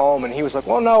stay home. And he was like,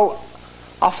 well, no,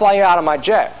 I'll fly you out on my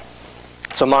jet.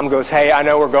 So Mom goes, hey, I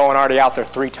know we're going already out there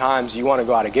 3 times. You want to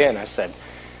go out again? I said,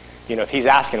 if he's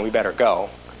asking, we better go.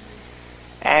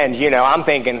 And, I'm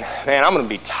thinking, man, I'm going to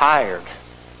be tired.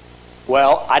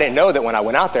 Well, I didn't know that when I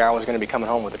went out there, I was going to be coming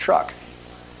home with a truck.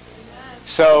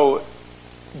 So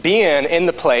being in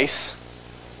the place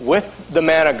with the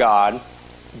man of God,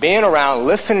 being around,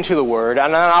 listening to the word,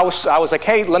 and I was like,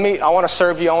 hey, I want to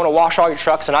serve you. I want to wash all your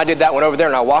trucks. And I did that, went over there,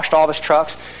 and I washed all of his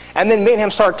trucks. And then me and him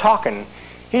started talking.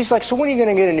 He's like, so when are you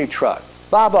going to get a new truck?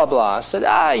 Blah, blah, blah. I said,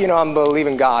 I'm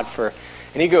believing God for...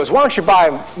 And he goes, why don't you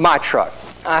buy my truck?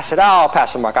 I said,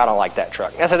 Pastor Mark, I don't like that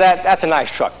truck. I said, that's a nice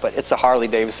truck, but it's a Harley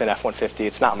Davidson F-150.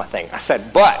 It's not my thing. I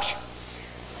said, but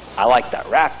I like that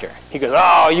Raptor. He goes,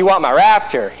 oh, you want my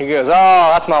Raptor? He goes, oh,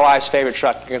 that's my wife's favorite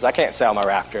truck. He goes, I can't sell my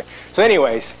Raptor. So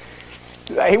anyways,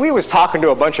 we was talking to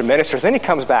a bunch of ministers. Then he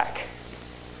comes back.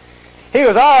 He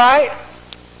goes, all right,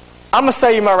 I'm going to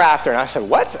sell you my Raptor. And I said,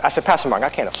 what? I said, Pastor Mark, I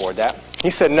can't afford that. He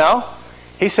said, no.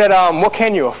 He said, what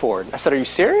can you afford? I said, are you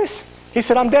serious? He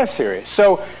said, I'm dead serious.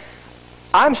 So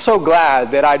I'm so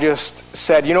glad that I just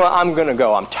said, you know what, I'm going to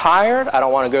go. I'm tired. I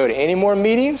don't want to go to any more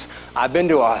meetings. I've been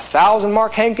to 1,000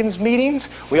 Mark Hankins meetings.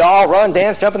 We all run,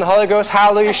 dance, jump in the Holy Ghost,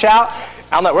 hallelujah, shout.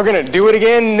 I'm like, we're going to do it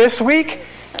again this week.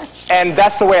 And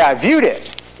that's the way I viewed it.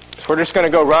 So we're just going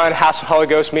to go run, have some Holy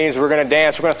Ghost meetings. We're going to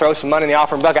dance. We're going to throw some money in the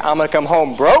offering bucket. I'm going to come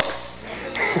home broke.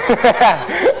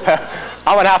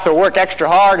 I'm going to have to work extra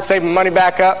hard to save my money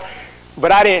back up.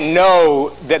 But I didn't know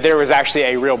that there was actually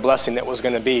a real blessing that was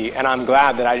going to be. And I'm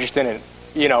glad that I just didn't,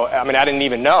 I didn't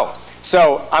even know.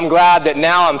 So I'm glad that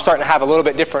now I'm starting to have a little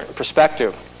bit different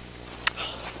perspective.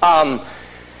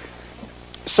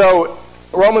 So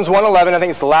Romans 1:11, I think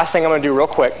it's the last thing I'm going to do real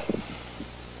quick.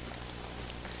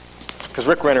 Because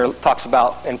Rick Renner talks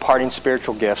about imparting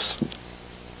spiritual gifts.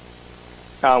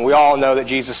 We all know that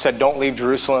Jesus said, don't leave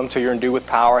Jerusalem till you're endued with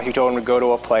power. He told them to go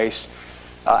to a place.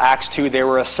 Acts 2, they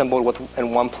were assembled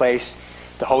in one place.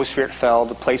 The Holy Spirit fell.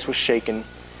 The place was shaken.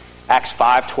 Acts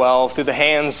 5:12, through the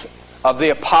hands of the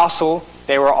apostle,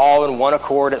 they were all in one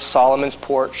accord at Solomon's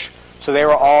porch. So they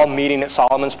were all meeting at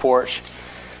Solomon's porch.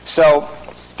 So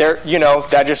there,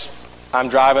 I'm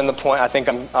driving the point. I think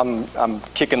I'm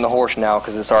kicking the horse now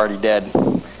because it's already dead.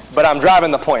 But I'm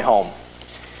driving the point home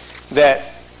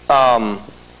that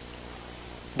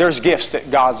there's gifts that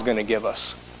God's going to give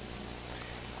us.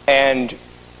 And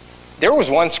there was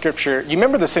one scripture. You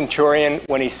remember the centurion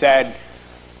when he said,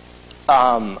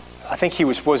 I think he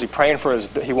was praying for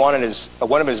he wanted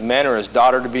one of his men or his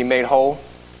daughter to be made whole.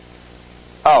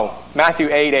 Oh, Matthew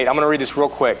 8:8. I'm going to read this real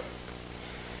quick.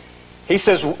 He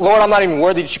says, Lord, I'm not even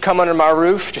worthy that you come under my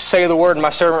roof. Just say the word and my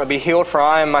servant will be healed, for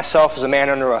I am myself as a man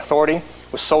under authority,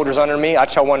 with soldiers under me. I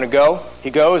tell one to go,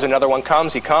 he goes. Another one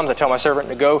comes, he comes. I tell my servant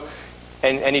to go,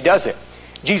 and he does it.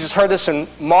 Jesus heard this and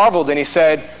marveled, and he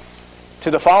said to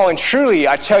the following, truly,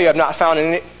 I tell you, I've not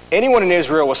found anyone in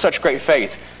Israel with such great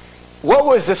faith. What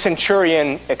was the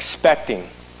centurion expecting?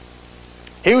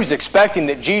 He was expecting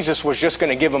that Jesus was just going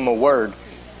to give him a word,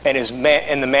 and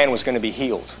the man was going to be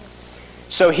healed.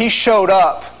 So he showed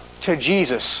up to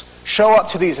Jesus, show up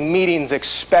to these meetings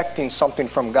expecting something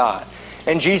from God.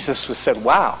 And Jesus said,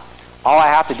 wow, all I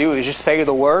have to do is just say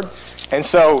the word. And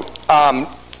so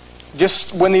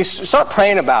just when you start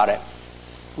praying about it,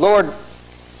 Lord,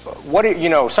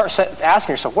 start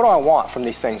asking yourself, what do I want from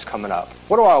these things coming up?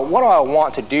 What do I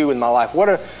want to do in my life?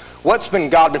 What's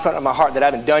God been putting in my heart that I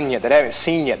haven't done yet, that I haven't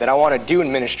seen yet, that I want to do in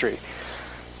ministry?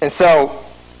 And so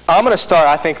I'm going to start,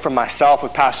 I think, for myself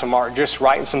with Pastor Mark, just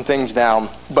writing some things down.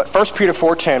 But 1 Peter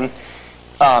 4:10,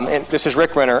 and this is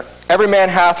Rick Renner, every man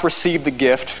hath received the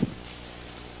gift.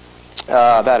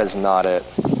 That is not it.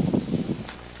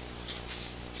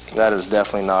 that is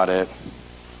definitely not it.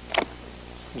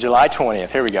 July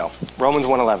 20th. Here we go. Romans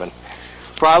 1:11.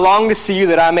 For I long to see you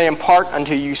that I may impart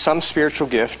unto you some spiritual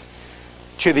gift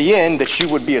to the end that you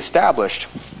would be established.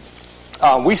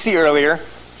 We see earlier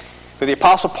that the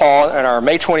Apostle Paul in our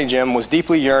May 20 gym was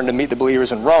deeply yearned to meet the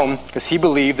believers in Rome because he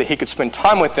believed that he could spend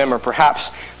time with them, or perhaps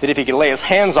that if he could lay his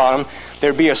hands on them,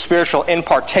 there'd be a spiritual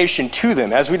impartation to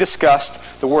them. As we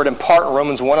discussed, the word impart in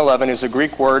Romans 1:11 is the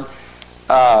Greek word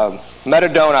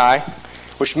metadonai,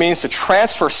 which means to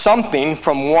transfer something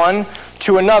from one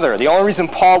to another. The only reason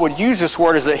Paul would use this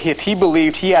word is that if he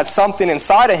believed he had something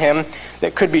inside of him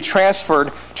that could be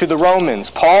transferred to the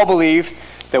Romans. Paul believed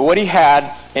that what he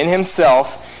had in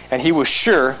himself, and he was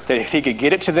sure that if he could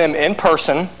get it to them in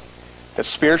person, the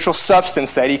spiritual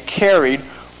substance that he carried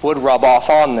would rub off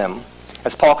on them.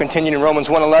 As Paul continued in Romans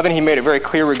 1:11, he made it very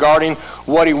clear regarding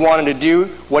what he wanted to do,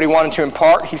 what he wanted to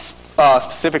impart. He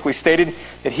specifically stated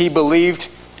that he believed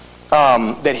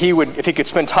that he would, if he could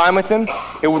spend time with them,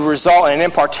 it would result in an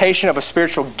impartation of a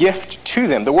spiritual gift to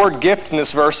them. The word gift in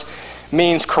this verse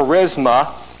means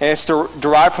charisma, and it's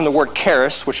derived from the word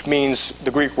charis, which means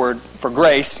the Greek word for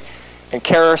grace. And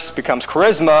charis becomes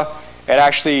charisma. It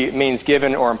actually means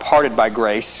given or imparted by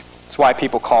grace. That's why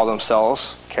people call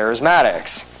themselves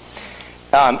charismatics,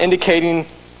 indicating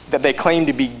that they claim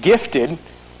to be gifted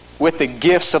with the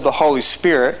gifts of the Holy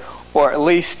Spirit, or at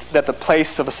least that the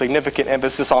place of a significant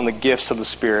emphasis on the gifts of the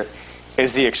Spirit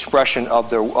is the expression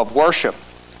of worship.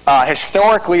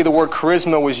 Historically, the word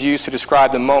charisma was used to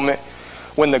describe the moment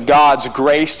when the gods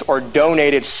graced or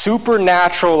donated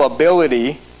supernatural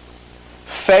ability,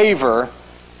 favor,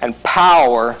 and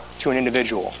power to an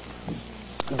individual.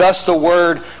 Thus, the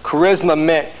word charisma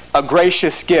meant a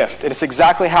gracious gift. It's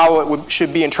exactly how it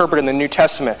should be interpreted in the New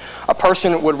Testament. A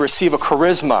person would receive a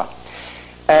charisma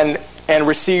and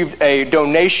received a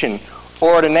donation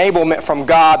or an enablement from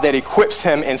God that equips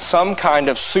him in some kind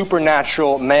of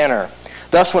supernatural manner.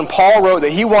 Thus, when Paul wrote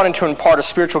that he wanted to impart a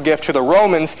spiritual gift to the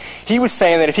Romans, he was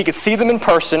saying that if he could see them in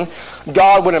person,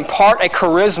 God would impart a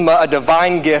charisma, a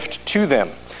divine gift to them.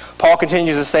 Paul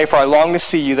continues to say, for I long to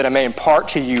see you that I may impart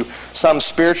to you some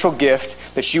spiritual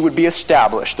gift that you would be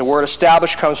established. The word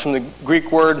established comes from the Greek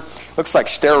word, looks like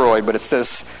steroid, but it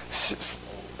says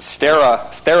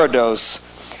steroidos.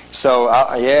 So,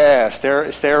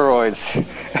 steroids.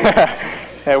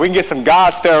 Yeah, we can get some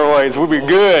God steroids. We'll be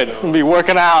good. We'll be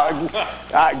working out.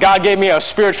 God gave me a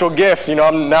spiritual gift.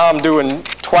 Now I'm doing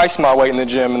twice my weight in the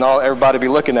gym, and everybody be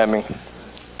looking at me.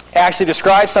 It actually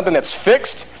describes something that's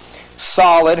fixed,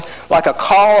 solid, like a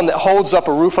column that holds up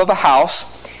a roof of a house.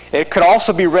 It could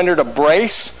also be rendered a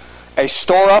brace, a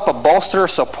store up, a bolster, a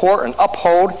support, an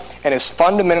uphold, and is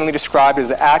fundamentally described as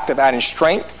the act of adding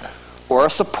strength or a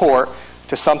support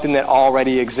to something that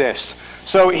already exists.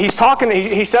 So he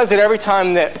says that every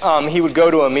time that he would go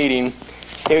to a meeting,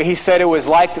 he said it was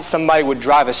like that somebody would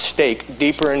drive a stake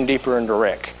deeper and deeper into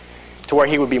Rick, to where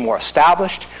he would be more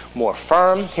established, more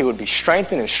firm, he would be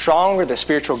strengthened and stronger. The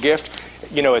spiritual gift,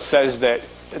 it says that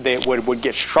they would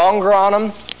get stronger on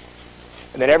him,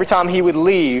 and that every time he would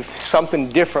leave, something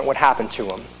different would happen to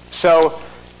him. So,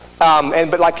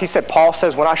 but like he said, Paul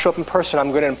says, when I show up in person,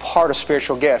 I'm going to impart a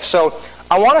spiritual gift. So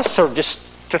I want us to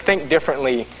think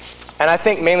differently. And I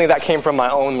think mainly that came from my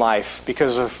own life,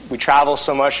 because we travel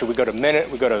so much, we go to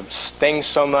we go to things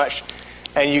so much,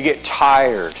 and you get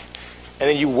tired. And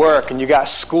then you work, and you got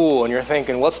school, and you're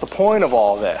thinking, what's the point of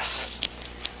all this?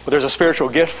 Well, there's a spiritual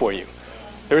gift for you.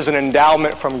 There's an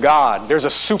endowment from God. There's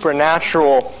a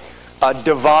supernatural,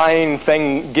 divine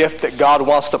gift that God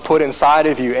wants to put inside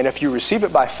of you. And if you receive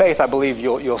it by faith, I believe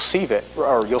you'll see it,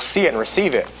 or you'll see it and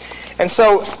receive it. And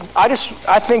so I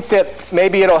think that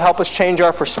maybe it'll help us change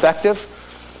our perspective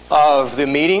of the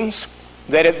meetings.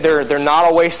 That they're not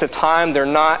a waste of time. They're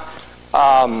not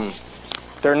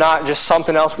just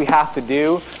something else we have to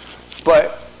do.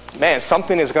 But man,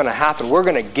 something is going to happen. We're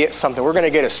going to get something. We're going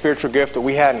to get a spiritual gift that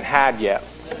we hadn't had yet.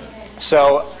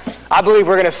 So I believe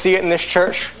we're going to see it in this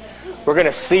church. We're going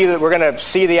to see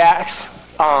the Acts.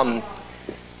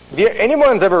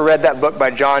 Anyone's ever read that book by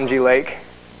John G. Lake?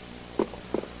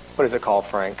 What is it called,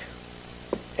 Frank?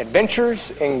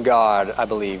 Adventures in God, I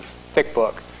believe. Thick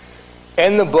book.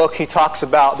 In the book, he talks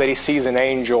about that he sees an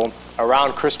angel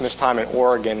around Christmas time in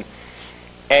Oregon.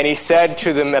 And he said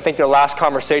to them, I think their last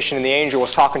conversation, and the angel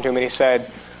was talking to him, and he said,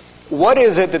 what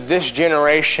is it that this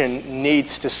generation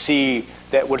needs to see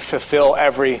that would fulfill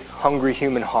every hungry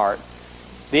human heart?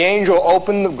 The angel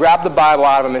grabbed the Bible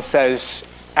out of him and says,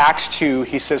 Acts 2,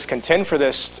 he says, contend for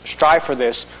this, strive for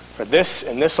this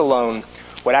and this alone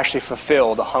would actually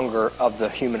fulfill the hunger of the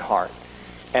human heart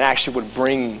and actually would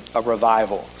bring a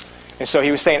revival. And so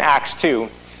he was saying Acts 2,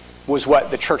 was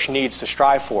what the church needs to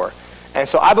strive for. And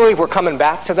so I believe we're coming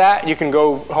back to that. You can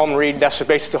go home and read. That's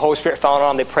basically the Holy Spirit fell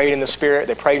on them. They prayed in the Spirit.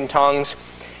 They prayed in tongues.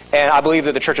 And I believe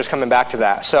that the church is coming back to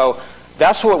that. So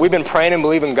that's what we've been praying and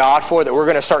believing God for, that we're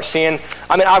going to start seeing.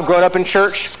 I mean, I've grown up in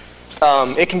church.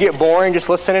 It can get boring just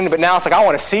listening, but now it's like I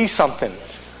want to see something.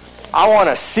 I want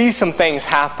to see some things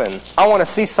happen. I want to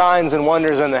see signs and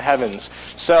wonders in the heavens.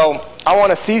 So I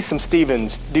want to see some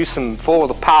Stephens do some full of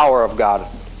the power of God.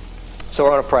 So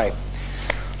we're going to pray.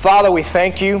 Father, we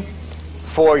thank you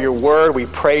for your word. We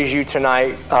praise you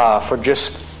tonight for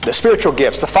just the spiritual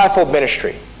gifts, the fivefold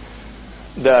ministry,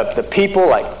 the people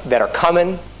that are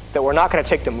coming, that we're not going to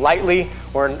take them lightly.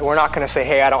 We're not going to say,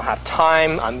 hey, I don't have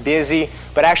time, I'm busy,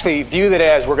 but actually view that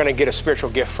as we're going to get a spiritual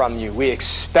gift from you. We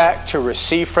expect to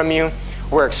receive from you.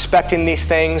 We're expecting these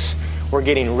things. We're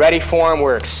getting ready for them.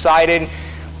 We're excited,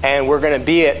 and we're going to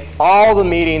be at all the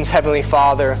meetings, Heavenly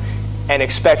Father, and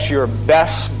expect your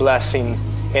best blessing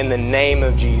in the name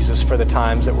of Jesus for the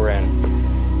times that we're in.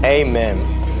 Amen.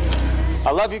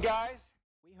 I love you guys.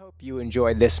 We hope you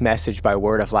enjoyed this message by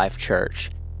Word of Life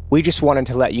Church. We just wanted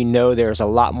to let you know there's a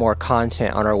lot more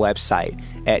content on our website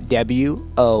at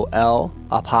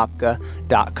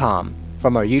wolapopka.com.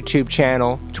 From our YouTube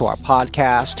channel, to our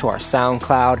podcast, to our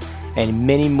SoundCloud, and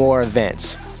many more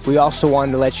events. We also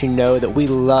wanted to let you know that we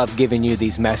love giving you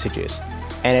these messages.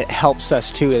 And it helps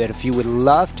us too, that if you would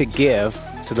love to give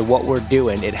to what we're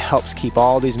doing, it helps keep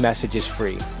all these messages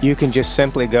free. You can just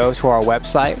simply go to our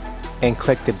website and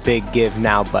click the big Give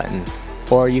Now button.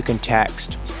 Or you can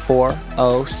text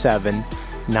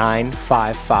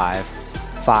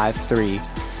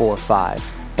 407-955-5345.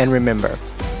 And remember,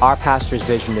 our pastor's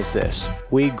vision is this: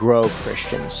 we grow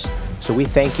Christians. So we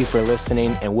thank you for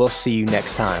listening, and we'll see you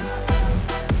next time.